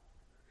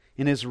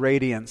in his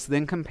radiance,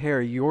 then compare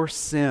your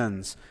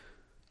sins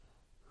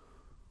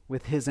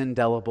with his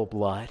indelible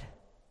blood,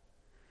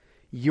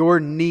 your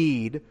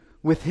need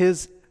with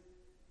his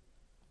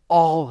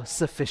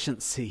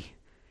all-sufficiency,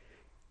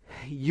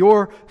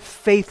 your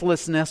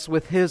faithlessness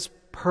with his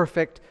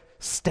perfect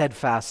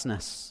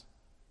steadfastness,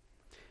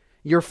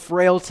 your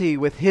frailty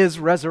with his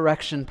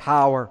resurrection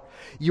power,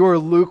 your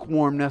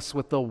lukewarmness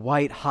with the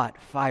white-hot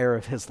fire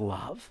of his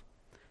love.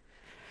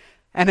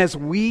 And as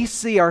we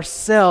see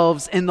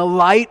ourselves in the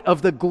light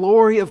of the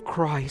glory of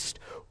Christ,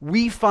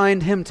 we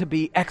find him to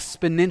be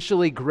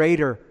exponentially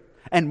greater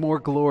and more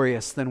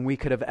glorious than we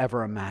could have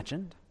ever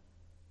imagined.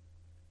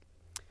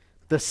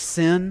 The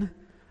sin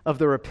of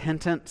the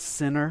repentant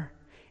sinner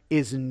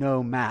is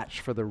no match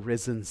for the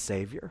risen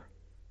Savior.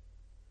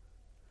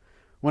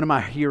 One of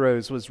my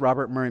heroes was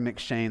Robert Murray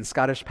McCheyne.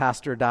 Scottish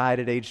pastor, died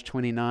at age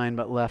 29,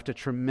 but left a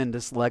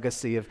tremendous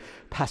legacy of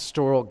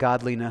pastoral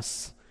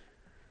godliness.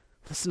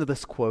 Listen to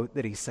this quote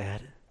that he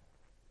said.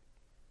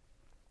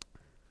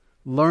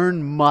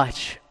 "Learn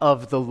much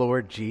of the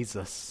Lord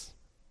Jesus.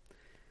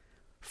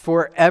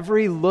 For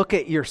every look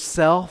at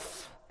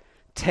yourself,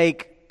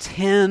 take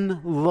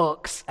 10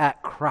 looks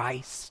at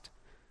Christ.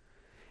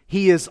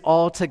 He is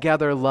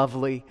altogether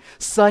lovely,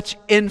 such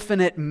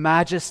infinite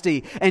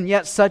majesty, and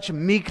yet such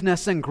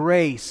meekness and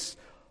grace,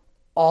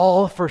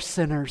 all for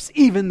sinners,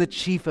 even the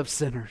chief of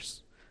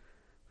sinners."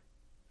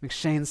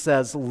 McCheyne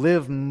says,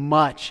 "Live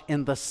much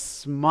in the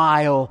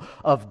smile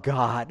of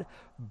God.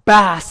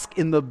 Bask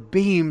in the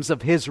beams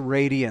of his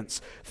radiance.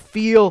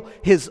 Feel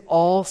his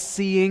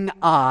all-seeing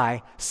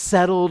eye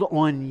settled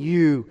on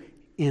you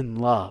in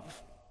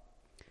love.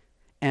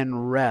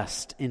 And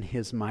rest in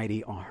his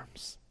mighty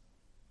arms."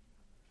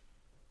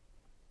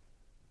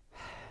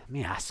 Let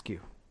me ask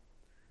you,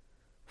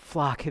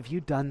 flock, have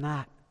you done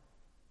that?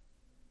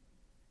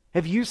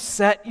 Have you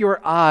set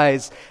your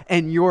eyes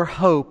and your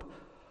hope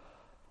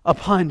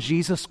upon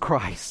Jesus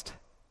Christ?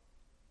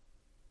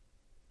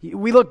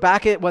 We look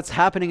back at what's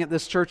happening at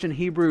this church in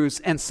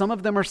Hebrews, and some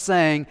of them are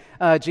saying,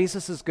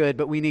 Jesus is good,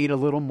 but we need a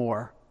little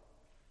more.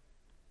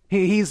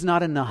 He's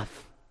not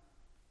enough.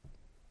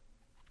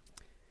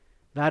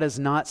 That is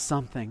not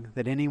something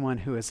that anyone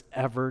who has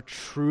ever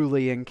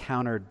truly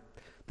encountered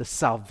the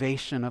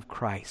salvation of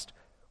Christ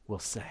will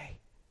say.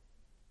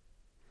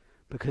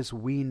 Because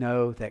we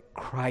know that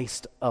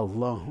Christ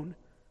alone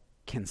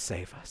can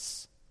save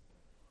us.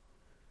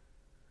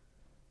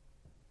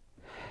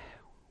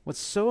 What's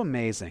so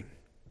amazing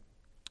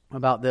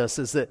about this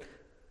is that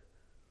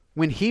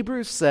when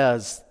Hebrews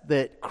says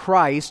that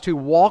Christ, who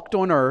walked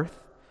on earth,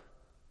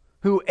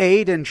 who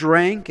ate and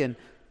drank and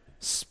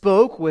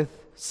spoke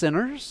with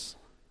sinners,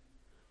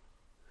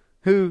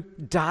 who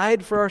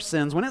died for our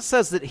sins, when it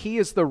says that he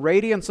is the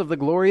radiance of the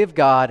glory of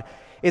God,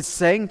 it's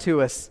saying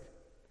to us,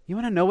 you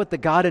want to know what the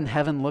God in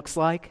heaven looks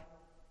like?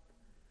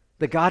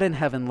 The God in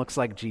heaven looks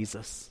like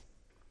Jesus.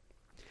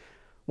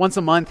 Once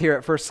a month here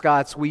at First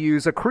Scots, we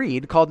use a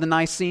creed called the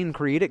Nicene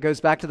Creed. It goes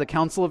back to the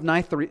Council of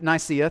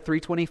Nicaea,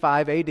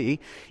 325 AD.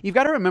 You've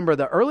got to remember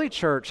the early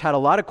church had a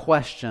lot of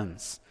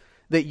questions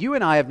that you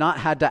and I have not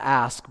had to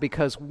ask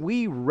because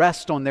we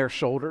rest on their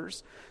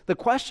shoulders. The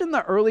question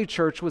the early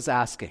church was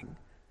asking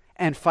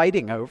and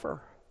fighting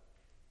over,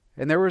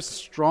 and there was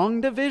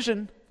strong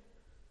division.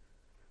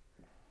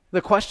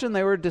 The question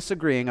they were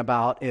disagreeing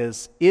about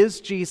is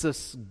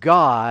Jesus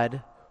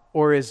God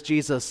or is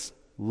Jesus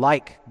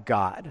like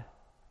God?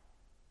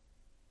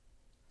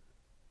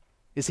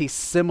 Is he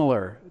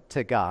similar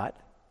to God?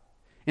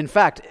 In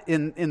fact,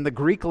 in the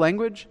Greek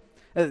language,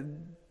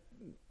 in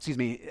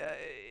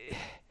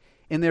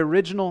the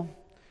original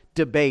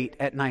debate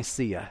at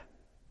Nicaea,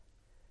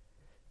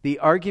 The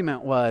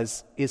argument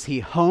was, is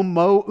he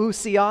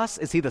homoousios?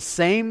 Is he the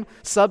same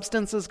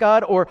substance as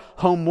God? Or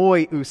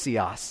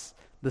homoiousios,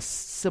 the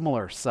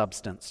similar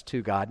substance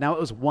to God? Now, it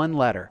was one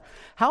letter.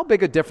 How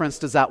big a difference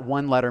does that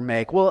one letter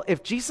make? Well,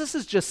 if Jesus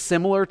is just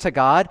similar to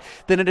God,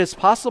 then it is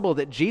possible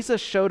that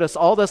Jesus showed us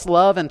all this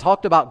love and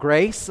talked about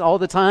grace all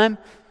the time,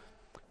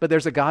 but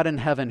there's a God in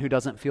heaven who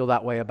doesn't feel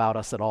that way about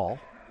us at all.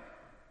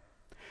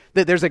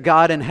 That there's a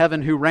God in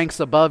heaven who ranks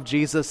above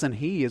Jesus, and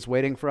he is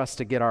waiting for us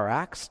to get our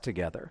acts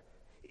together.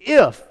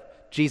 If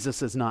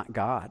Jesus is not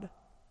God.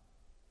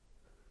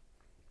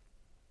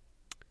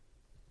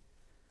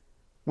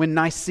 When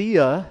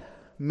Nicaea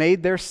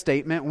made their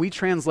statement, we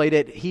translate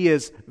it, he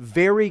is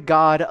very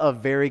God of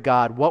very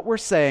God. What we're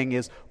saying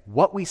is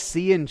what we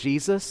see in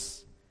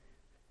Jesus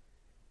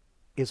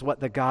is what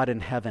the God in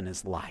heaven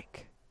is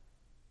like.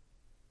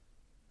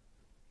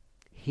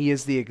 He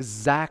is the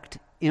exact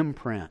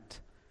imprint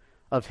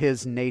of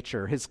his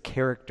nature, his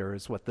character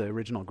is what the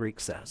original Greek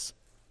says.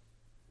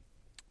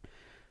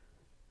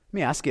 Let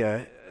me ask you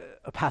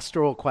a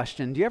pastoral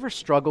question. Do you ever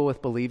struggle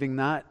with believing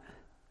that?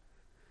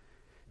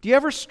 Do you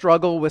ever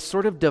struggle with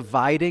sort of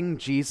dividing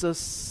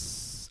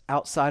Jesus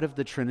outside of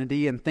the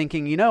Trinity and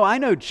thinking, I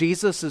know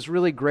Jesus is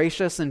really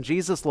gracious and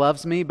Jesus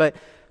loves me, but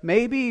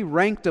maybe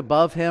ranked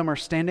above him or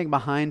standing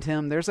behind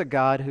him, there's a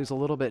God who's a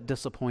little bit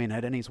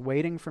disappointed and he's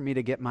waiting for me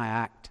to get my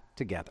act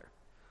together.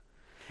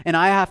 And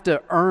I have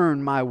to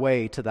earn my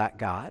way to that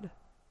God.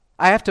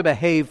 I have to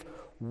behave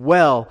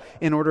well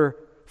in order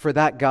for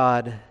that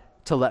God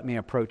to let me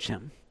approach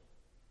him.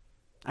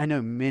 I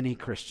know many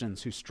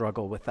Christians who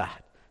struggle with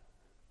that.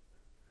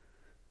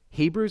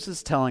 Hebrews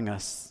is telling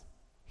us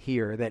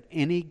here that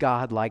any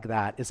God like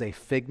that is a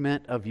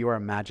figment of your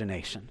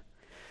imagination.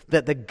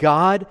 That the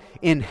God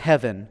in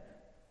heaven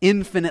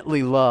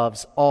infinitely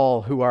loves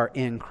all who are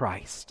in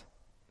Christ.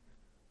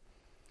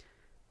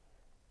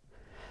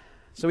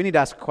 So we need to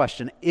ask a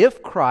question.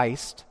 If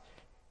Christ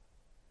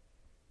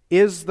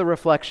is the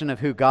reflection of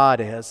who God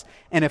is,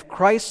 and if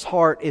Christ's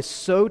heart is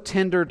so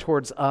tender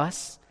towards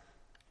us,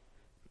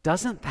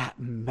 doesn't that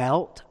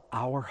melt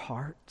our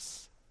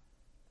hearts?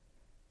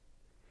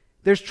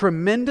 There's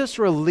tremendous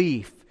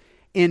relief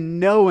in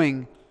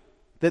knowing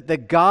that the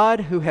God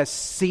who has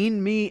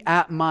seen me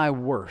at my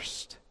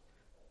worst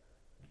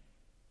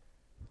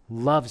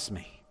loves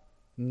me,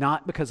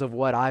 not because of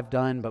what I've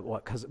done, but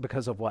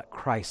because of what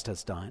Christ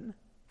has done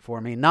for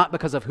me. Not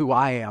because of who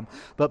I am,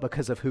 but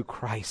because of who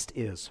Christ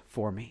is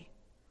for me.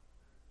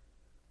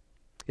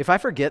 If I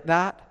forget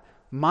that,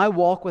 my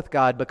walk with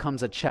God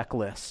becomes a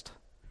checklist,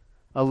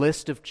 a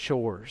list of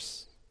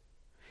chores.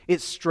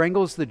 It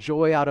strangles the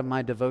joy out of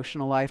my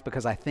devotional life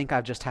because I think I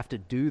just have to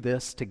do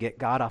this to get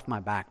God off my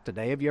back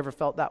today. Have you ever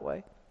felt that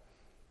way?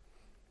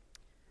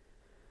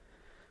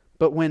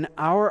 But when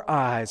our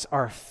eyes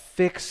are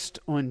fixed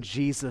on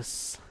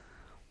Jesus,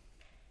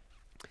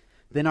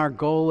 then our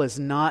goal is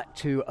not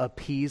to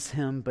appease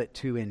him, but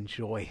to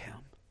enjoy him.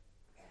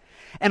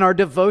 And our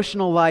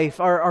devotional life,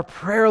 our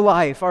prayer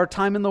life, our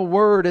time in the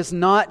Word is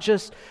not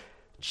just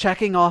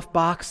checking off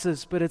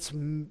boxes, but it's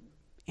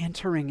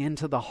entering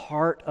into the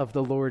heart of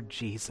the Lord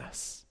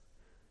Jesus.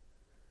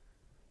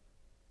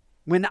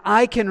 When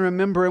I can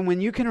remember, and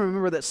when you can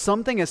remember that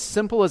something as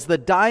simple as the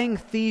dying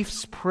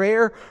thief's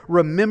prayer,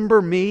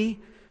 remember me,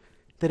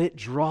 that it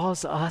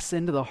draws us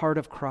into the heart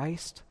of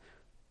Christ,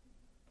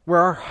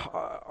 where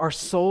our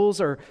souls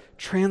are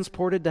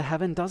transported to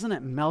heaven, doesn't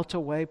it melt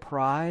away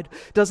pride?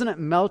 Doesn't it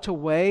melt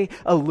away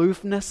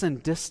aloofness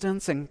and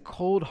distance and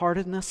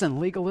cold-heartedness and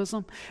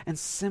legalism and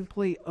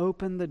simply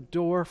open the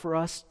door for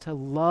us to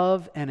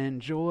love and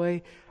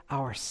enjoy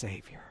our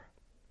Savior?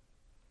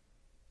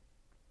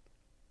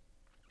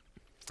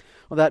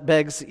 Well, that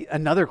begs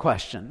another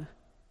question.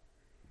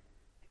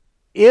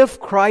 If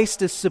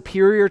Christ is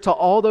superior to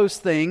all those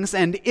things,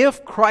 and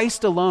if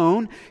Christ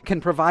alone can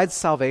provide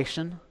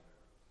salvation,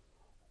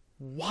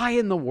 why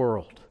in the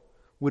world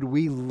would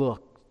we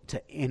look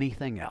to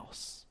anything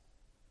else?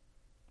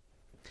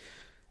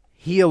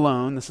 He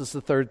alone, this is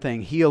the third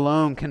thing, He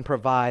alone can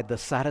provide the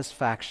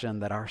satisfaction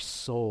that our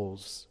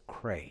souls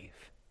crave.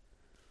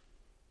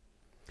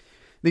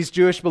 These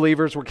Jewish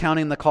believers were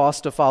counting the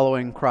cost of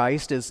following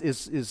Christ.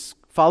 Is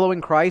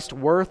following Christ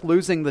worth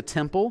losing the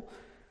temple?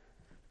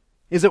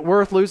 Is it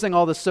worth losing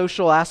all the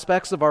social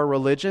aspects of our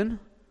religion,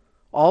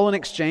 all in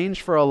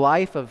exchange for a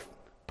life of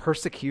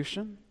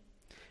persecution?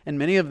 And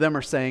many of them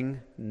are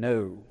saying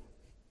no.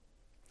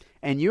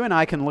 And you and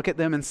I can look at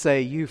them and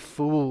say, you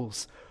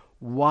fools,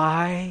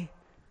 why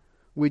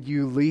would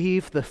you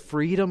leave the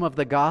freedom of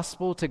the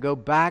gospel to go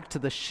back to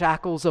the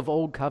shackles of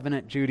Old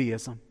Covenant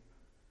Judaism?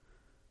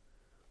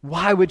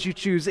 Why would you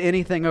choose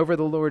anything over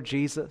the Lord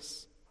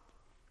Jesus?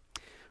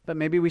 But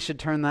maybe we should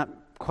turn that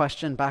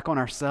question back on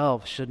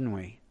ourselves, shouldn't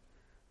we?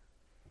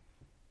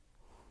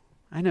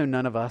 I know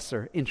none of us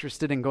are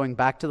interested in going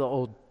back to the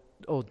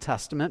Old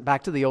Testament,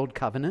 back to the Old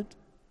Covenant,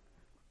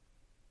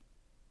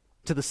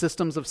 to the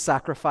systems of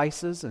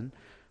sacrifices and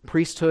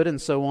priesthood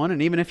and so on.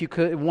 And even if you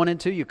wanted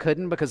to, you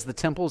couldn't because the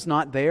temple's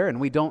not there and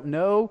we don't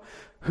know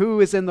who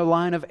is in the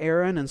line of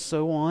Aaron and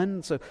so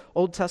on. So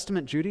Old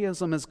Testament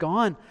Judaism is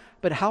gone.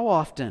 But how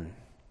often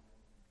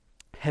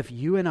have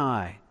you and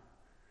I,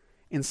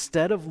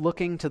 instead of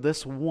looking to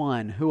this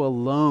one who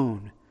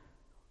alone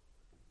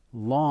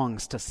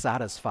longs to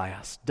satisfy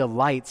us,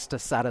 delights to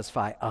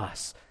satisfy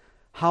us,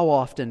 how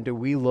often do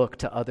we look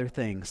to other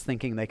things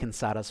thinking they can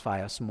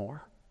satisfy us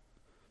more?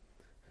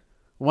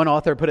 One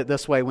author put it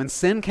this way: when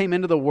sin came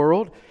into the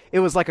world, it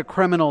was like a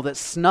criminal that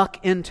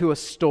snuck into a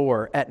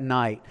store at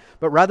night.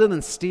 But rather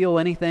than steal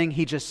anything,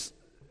 he just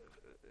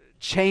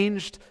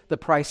changed the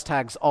price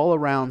tags all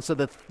around so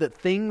that the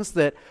things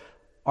that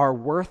are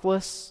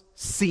worthless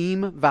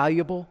seem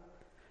valuable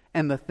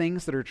and the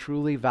things that are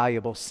truly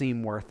valuable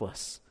seem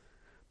worthless.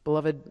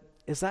 Beloved,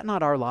 is that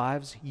not our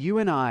lives? You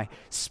and I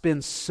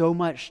spend so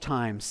much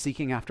time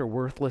seeking after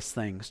worthless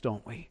things,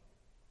 don't we?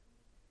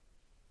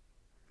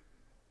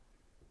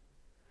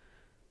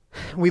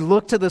 We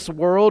look to this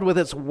world with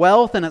its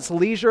wealth and its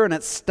leisure and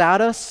its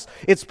status,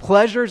 its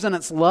pleasures and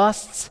its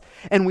lusts,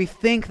 and we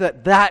think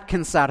that that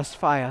can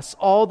satisfy us,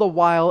 all the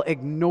while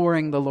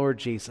ignoring the Lord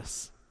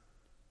Jesus,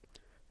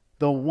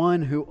 the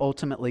one who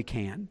ultimately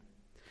can.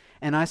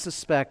 And I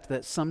suspect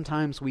that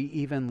sometimes we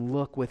even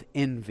look with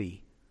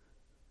envy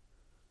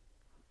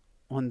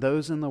on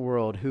those in the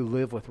world who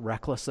live with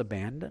reckless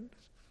abandon.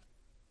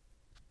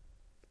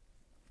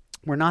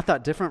 We're not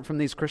that different from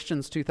these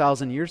Christians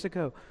 2,000 years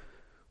ago.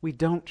 We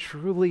don't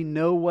truly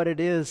know what it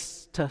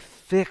is to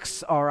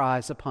fix our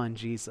eyes upon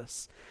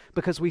Jesus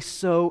because we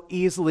so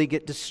easily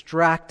get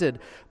distracted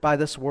by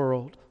this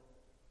world.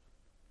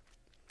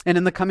 And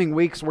in the coming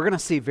weeks, we're going to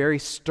see very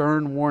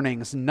stern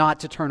warnings not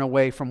to turn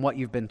away from what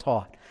you've been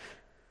taught.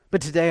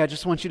 But today, I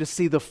just want you to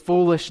see the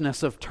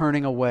foolishness of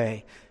turning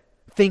away,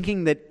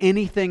 thinking that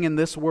anything in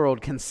this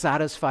world can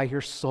satisfy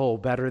your soul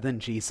better than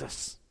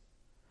Jesus,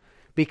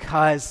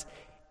 because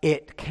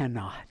it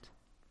cannot.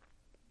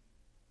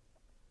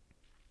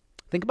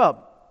 Think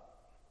about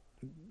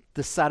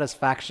the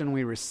satisfaction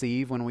we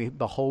receive when we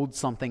behold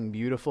something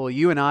beautiful.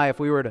 You and I,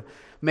 if we were to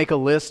make a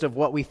list of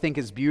what we think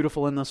is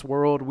beautiful in this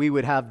world, we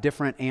would have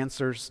different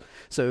answers.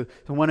 So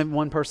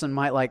one person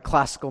might like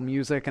classical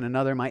music and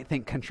another might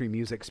think country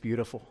music's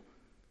beautiful.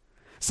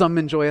 Some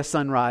enjoy a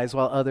sunrise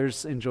while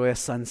others enjoy a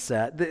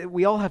sunset.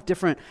 We all have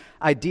different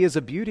ideas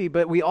of beauty,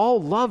 but we all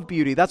love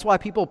beauty. That's why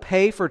people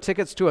pay for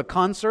tickets to a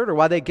concert, or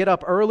why they get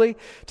up early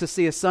to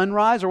see a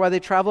sunrise, or why they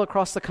travel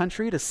across the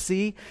country to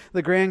see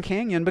the Grand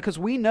Canyon, because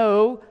we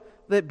know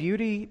that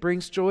beauty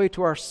brings joy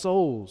to our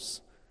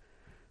souls.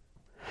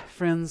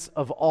 Friends,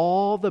 of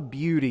all the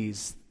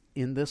beauties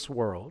in this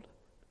world,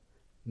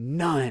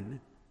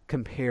 none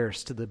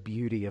compares to the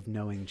beauty of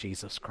knowing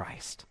Jesus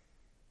Christ.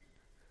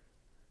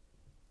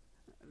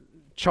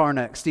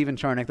 Stephen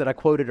Charnock, that I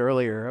quoted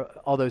earlier,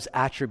 all those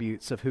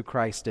attributes of who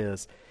Christ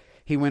is,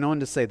 he went on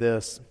to say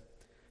this.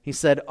 He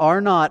said, "Are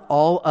not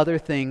all other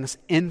things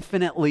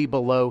infinitely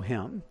below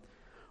him?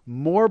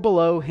 More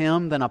below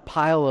him than a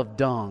pile of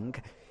dung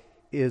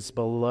is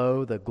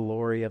below the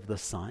glory of the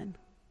sun."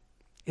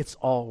 It's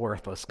all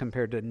worthless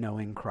compared to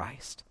knowing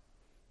Christ.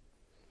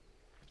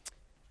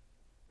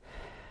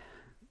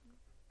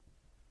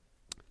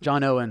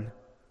 John Owen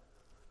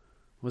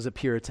was a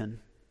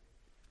Puritan.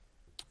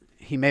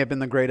 He may have been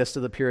the greatest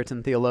of the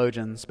Puritan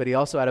theologians, but he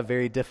also had a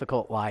very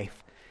difficult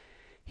life.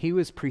 He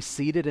was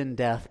preceded in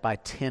death by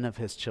 10 of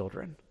his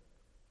children.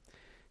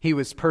 He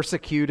was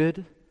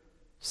persecuted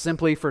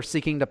simply for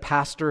seeking to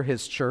pastor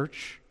his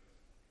church.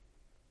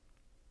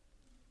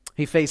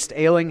 He faced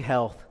ailing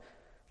health.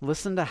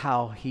 Listen to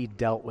how he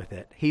dealt with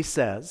it. He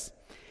says,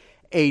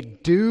 "A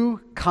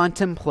due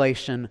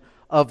contemplation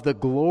of the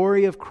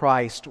glory of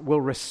Christ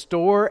will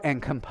restore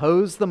and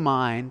compose the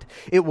mind.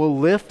 It will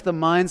lift the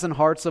minds and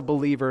hearts of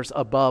believers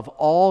above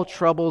all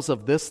troubles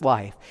of this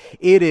life.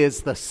 It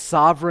is the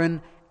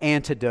sovereign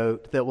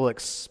antidote that will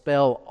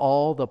expel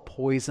all the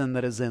poison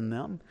that is in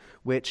them,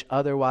 which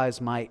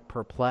otherwise might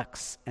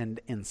perplex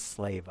and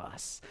enslave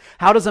us."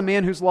 How does a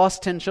man who's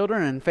lost 10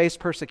 children and faced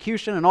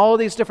persecution and all of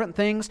these different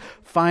things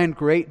find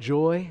great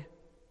joy?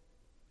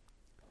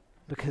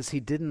 Because he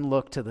didn't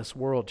look to this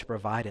world to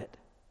provide it.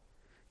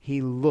 He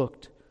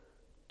looked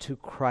to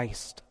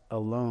Christ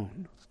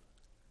alone.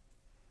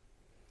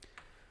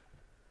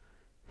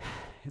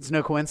 It's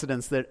no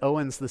coincidence that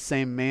Owen's the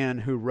same man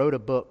who wrote a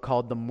book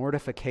called The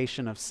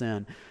Mortification of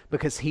Sin,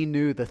 because he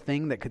knew the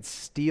thing that could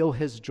steal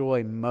his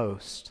joy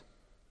most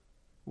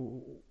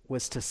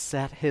was to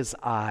set his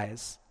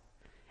eyes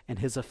and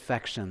his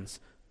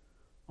affections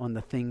on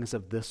the things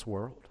of this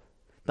world,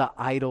 the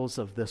idols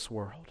of this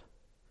world.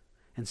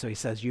 And so he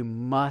says, you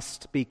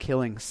must be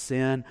killing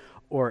sin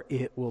or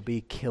it will be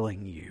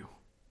killing you.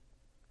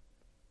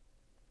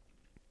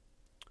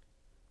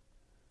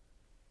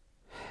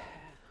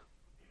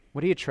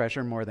 What do you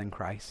treasure more than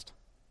Christ?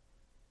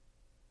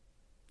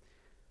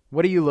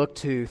 What do you look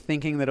to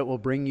thinking that it will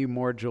bring you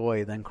more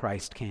joy than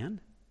Christ can?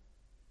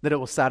 That it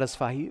will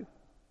satisfy you?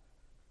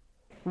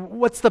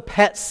 What's the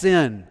pet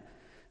sin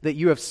that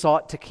you have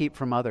sought to keep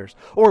from others?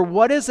 Or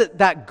what is it,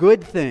 that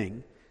good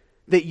thing,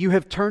 that you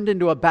have turned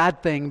into a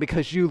bad thing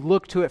because you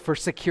look to it for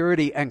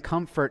security and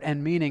comfort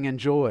and meaning and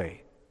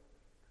joy?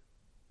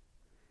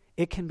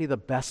 It can be the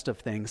best of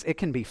things. It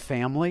can be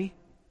family.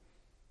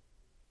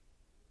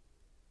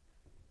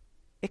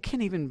 It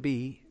can even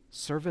be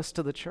service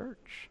to the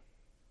church.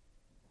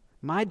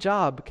 My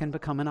job can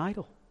become an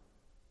idol.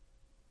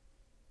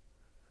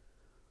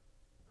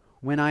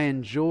 When I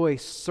enjoy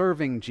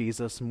serving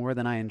Jesus more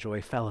than I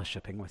enjoy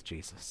fellowshipping with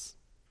Jesus.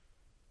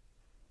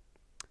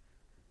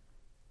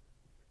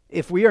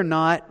 If we are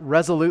not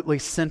resolutely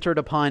centered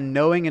upon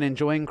knowing and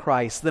enjoying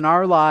Christ, then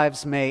our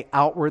lives may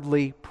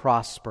outwardly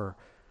prosper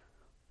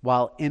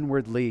while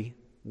inwardly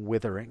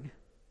withering.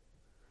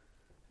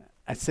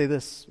 I say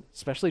this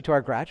especially to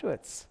our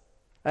graduates.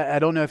 I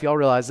don't know if y'all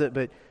realize it,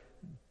 but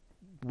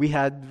we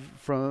had,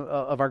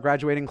 of our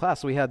graduating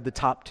class, we had the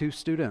top 2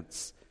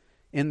 students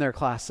in their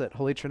class at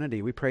Holy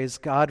Trinity. We praise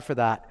God for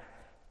that.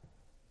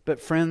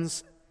 But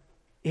friends,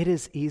 it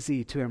is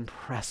easy to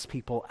impress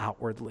people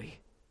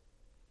outwardly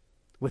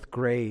with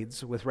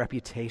grades, with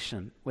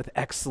reputation, with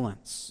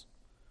excellence,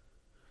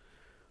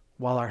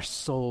 while our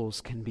souls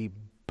can be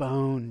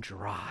bone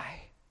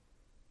dry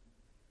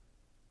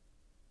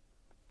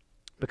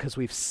because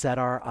we've set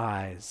our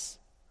eyes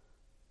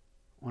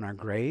on our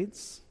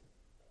grades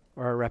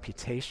or our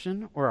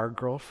reputation or our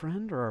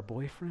girlfriend or our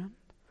boyfriend.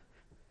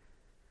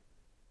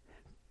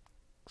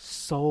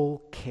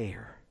 Soul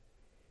care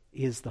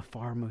is the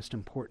far most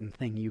important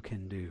thing you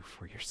can do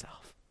for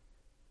yourself.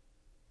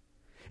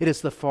 It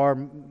is the far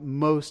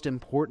most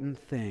important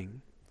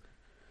thing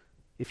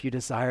if you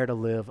desire to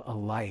live a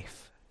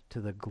life to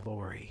the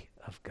glory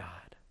of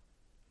God.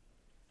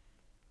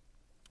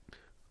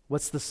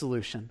 What's the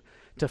solution?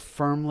 To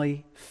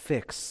firmly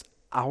fix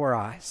our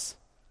eyes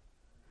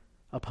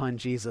upon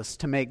Jesus,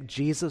 to make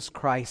Jesus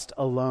Christ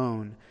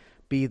alone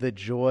be the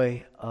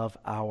joy of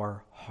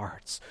our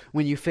hearts.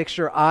 When you fix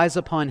your eyes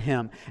upon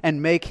Him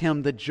and make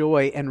Him the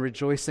joy and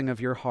rejoicing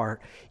of your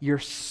heart, your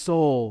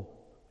soul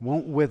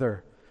won't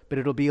wither, but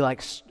it'll be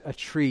like a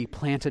tree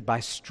planted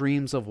by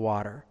streams of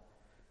water.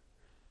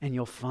 And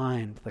you'll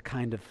find the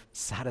kind of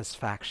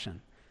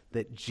satisfaction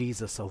that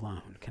Jesus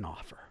alone can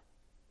offer.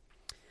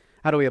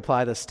 How do we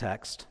apply this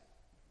text?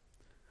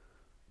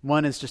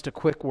 One is just a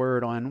quick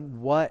word on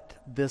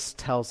what this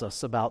tells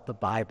us about the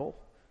Bible.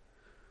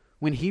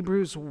 When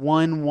Hebrews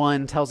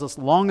 1:1 tells us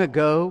long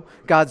ago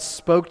God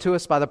spoke to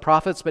us by the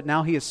prophets, but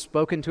now He has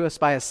spoken to us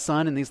by His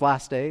Son in these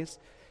last days,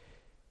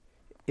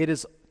 it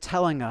is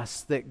telling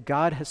us that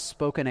God has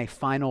spoken a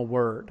final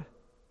word.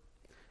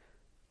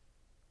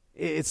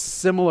 It's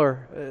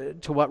similar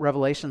to what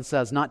Revelation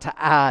says, not to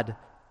add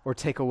or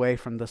take away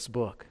from this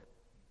book.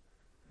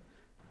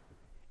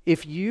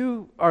 If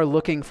you are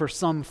looking for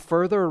some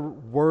further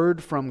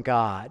word from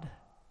God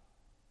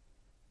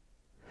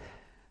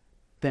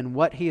than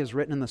what He has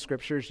written in the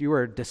Scriptures, you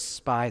are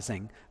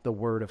despising the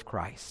word of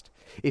Christ.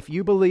 If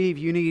you believe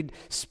you need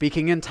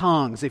speaking in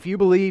tongues, if you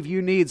believe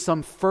you need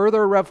some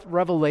further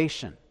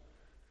revelation,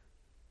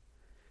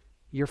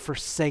 you're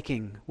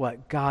forsaking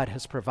what God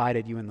has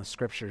provided you in the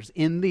Scriptures.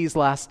 In these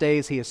last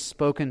days, He has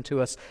spoken to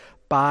us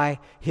by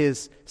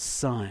His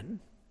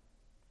Son.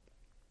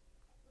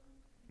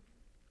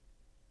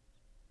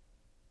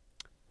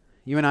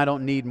 You and I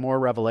don't need more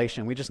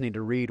revelation. We just need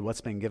to read what's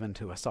been given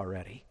to us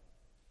already.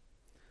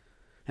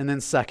 And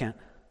then second,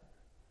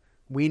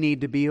 we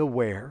need to be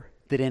aware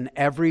that in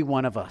every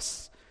one of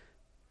us,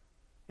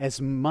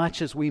 as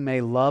much as we may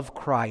love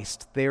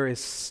Christ, there is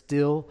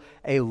still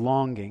a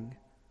longing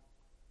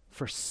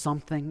for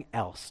something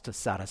else to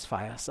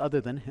satisfy us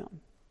other than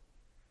Him.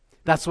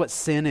 That's what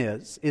sin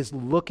is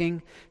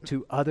looking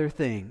to other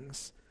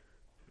things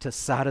to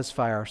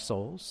satisfy our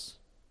souls.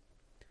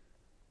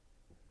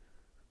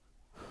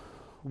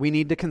 We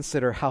need to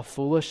consider how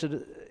foolish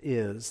it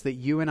is that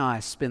you and I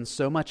spend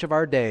so much of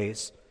our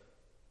days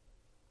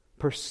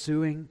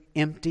pursuing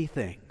empty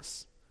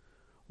things,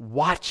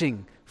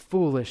 watching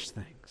foolish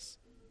things,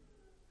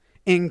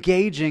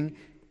 engaging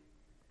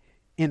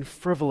in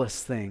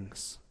frivolous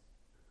things,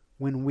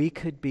 when we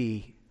could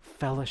be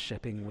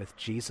fellowshipping with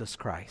Jesus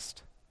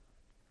Christ.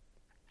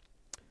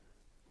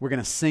 We're going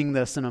to sing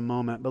this in a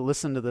moment, but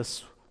listen to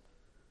this,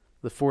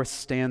 the 4th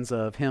stanza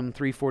of hymn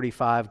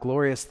 345,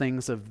 glorious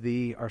things of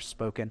Thee are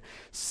spoken.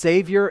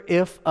 Savior,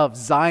 if of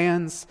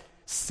Zion's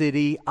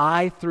city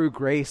I through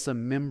grace a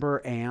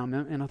member am,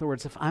 in other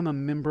words, if I'm a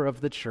member of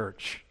the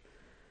church,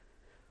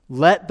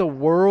 let the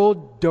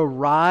world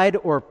deride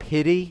or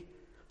pity,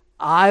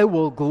 I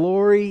will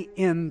glory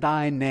in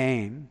Thy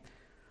name.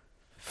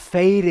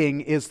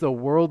 Fading is the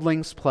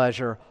worldling's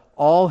pleasure,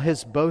 all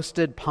his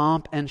boasted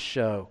pomp and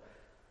show,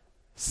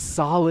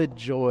 solid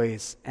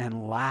joys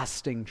and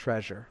lasting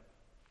treasure.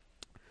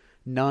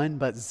 None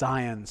but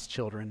Zion's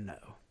children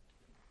know.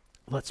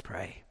 Let's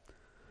pray.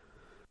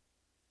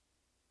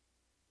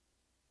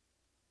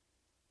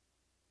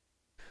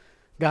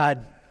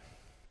 God,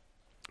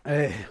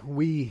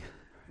 we,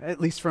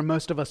 at least for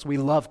most of us, we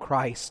love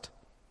Christ.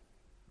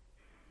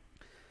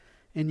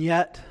 And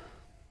yet,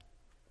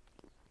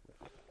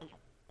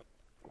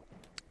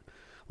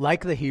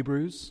 like the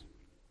Hebrews,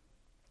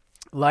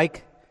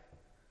 like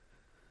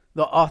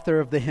the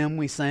author of the hymn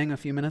we sang a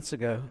few minutes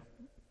ago,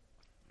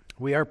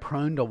 we are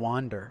prone to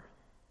wander,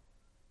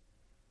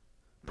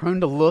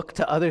 prone to look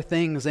to other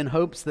things in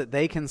hopes that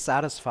they can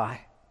satisfy.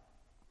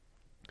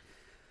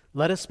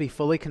 Let us be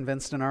fully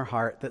convinced in our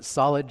heart that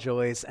solid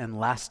joys and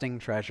lasting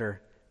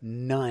treasure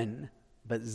none but